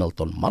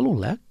 Milton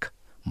Malulek,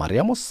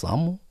 Maria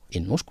Mossamo e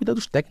nos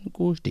cuidados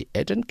técnicos de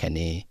Adrian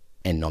Kenny.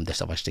 Em nome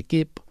desta vasta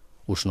equipe,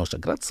 os nossos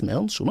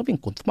agradecimentos, um novo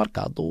encontro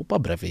marcado para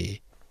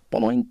breve.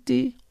 Boa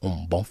noite,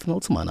 um bom final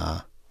de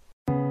semana.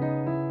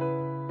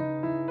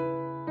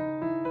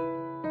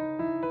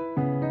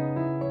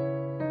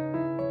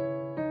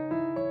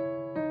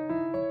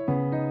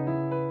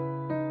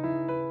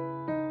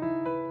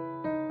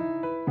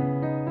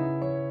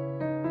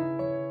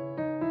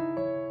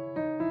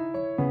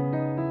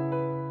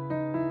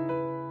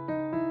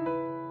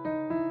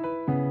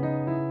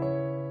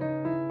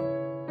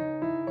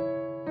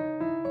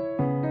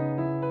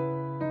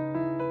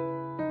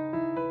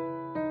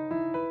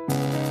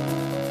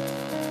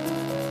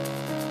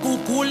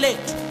 Cucule.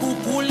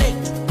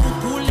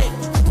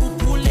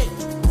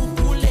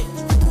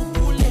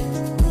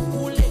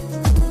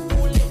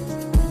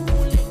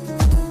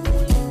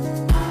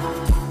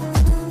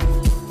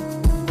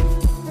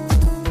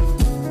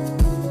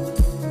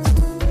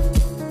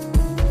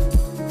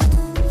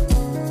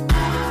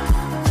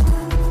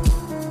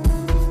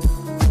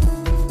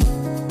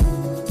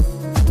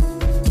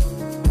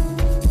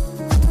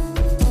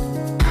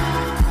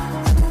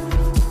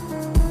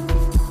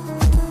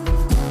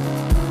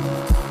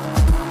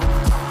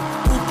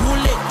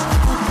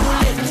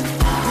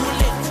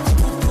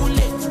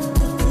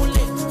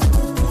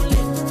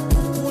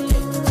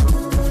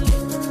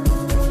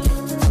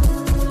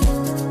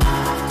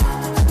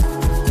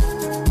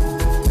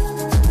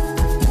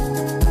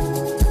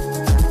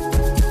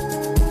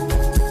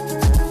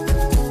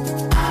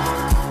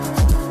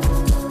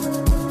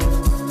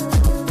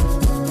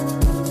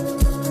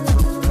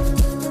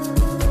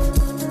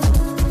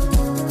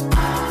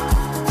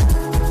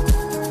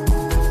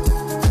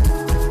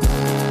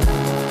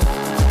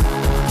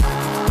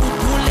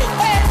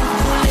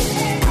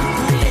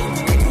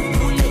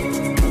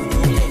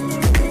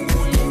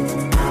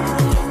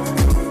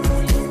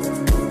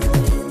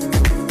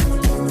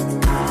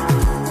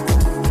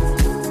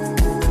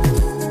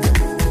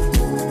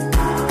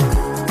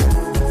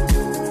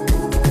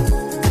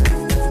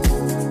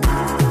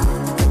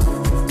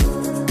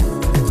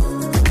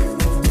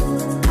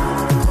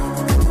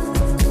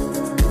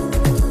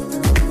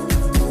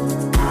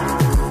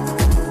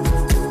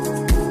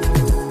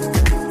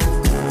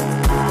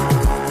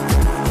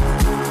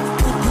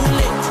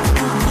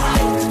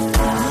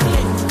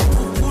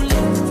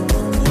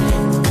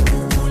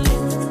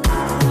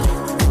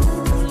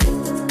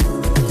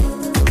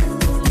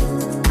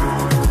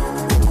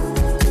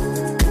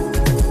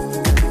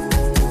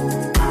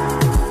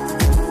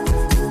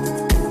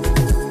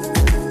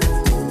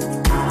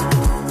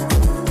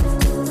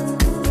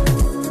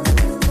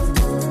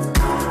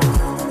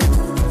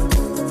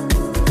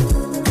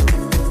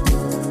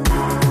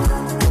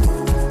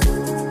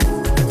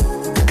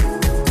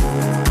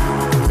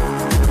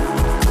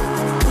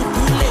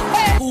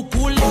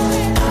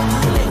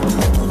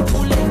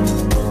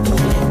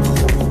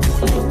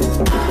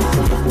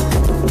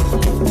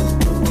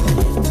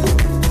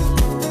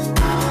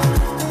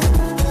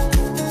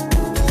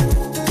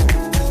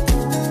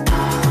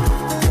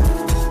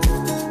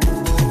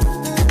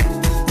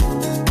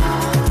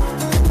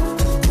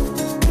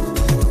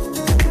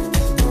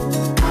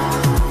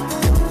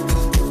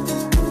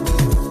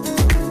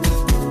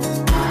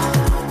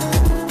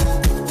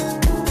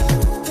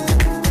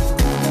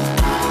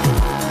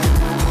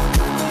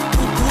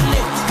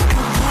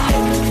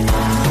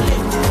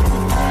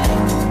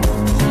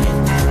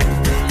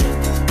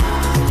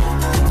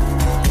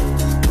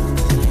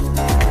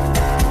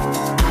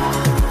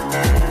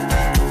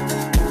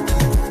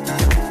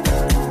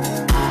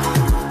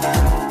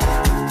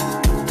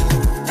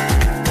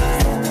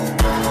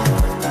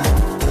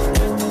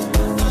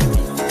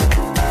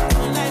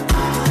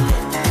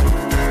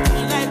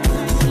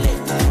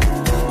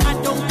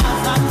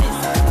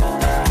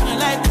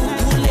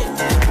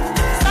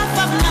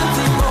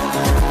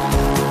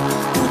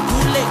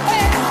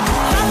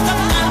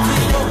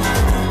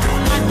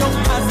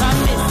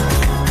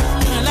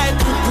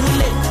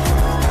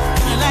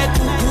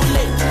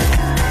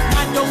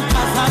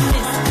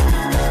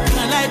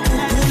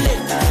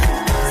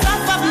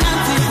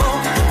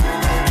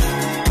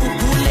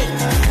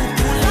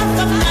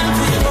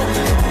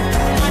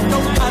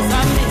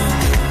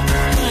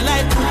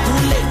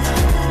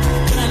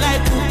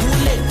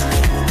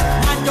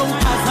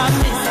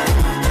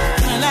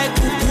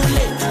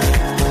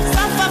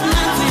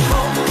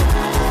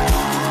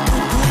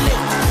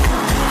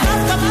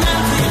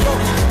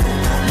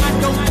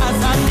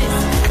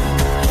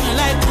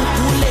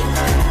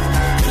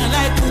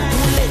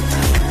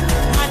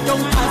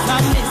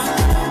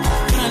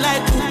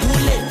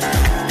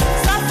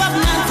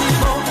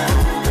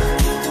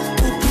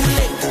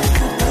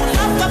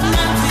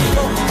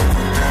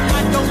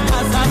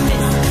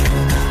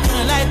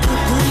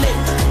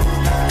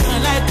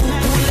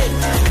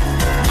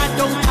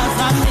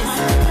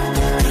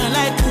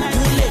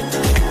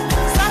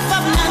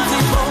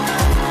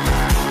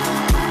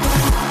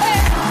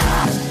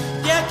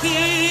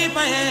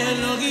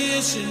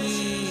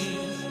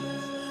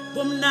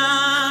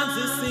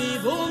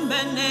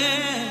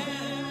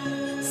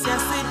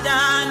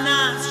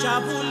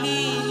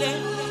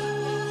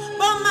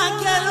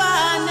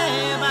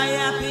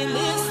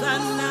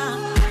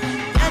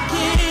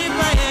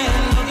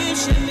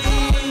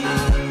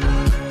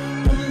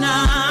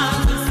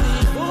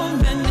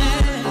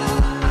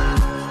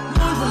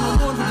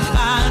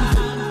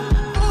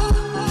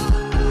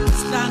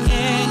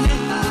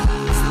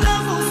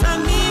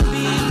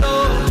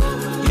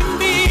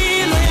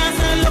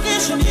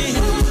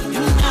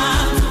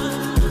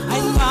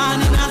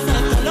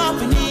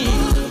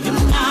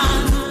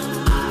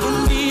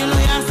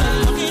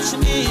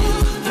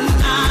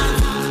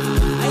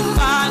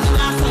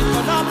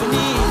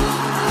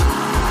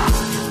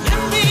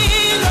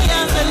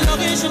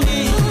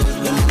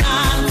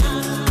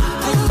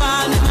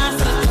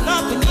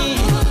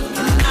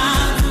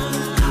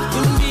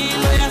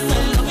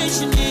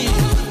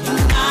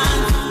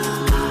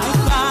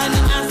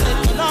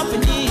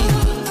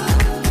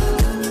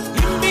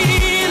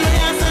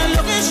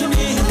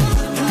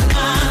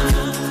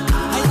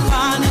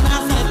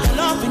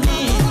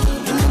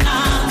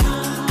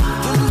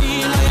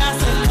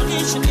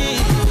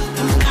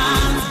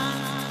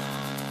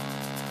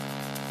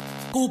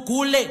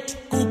 Google it.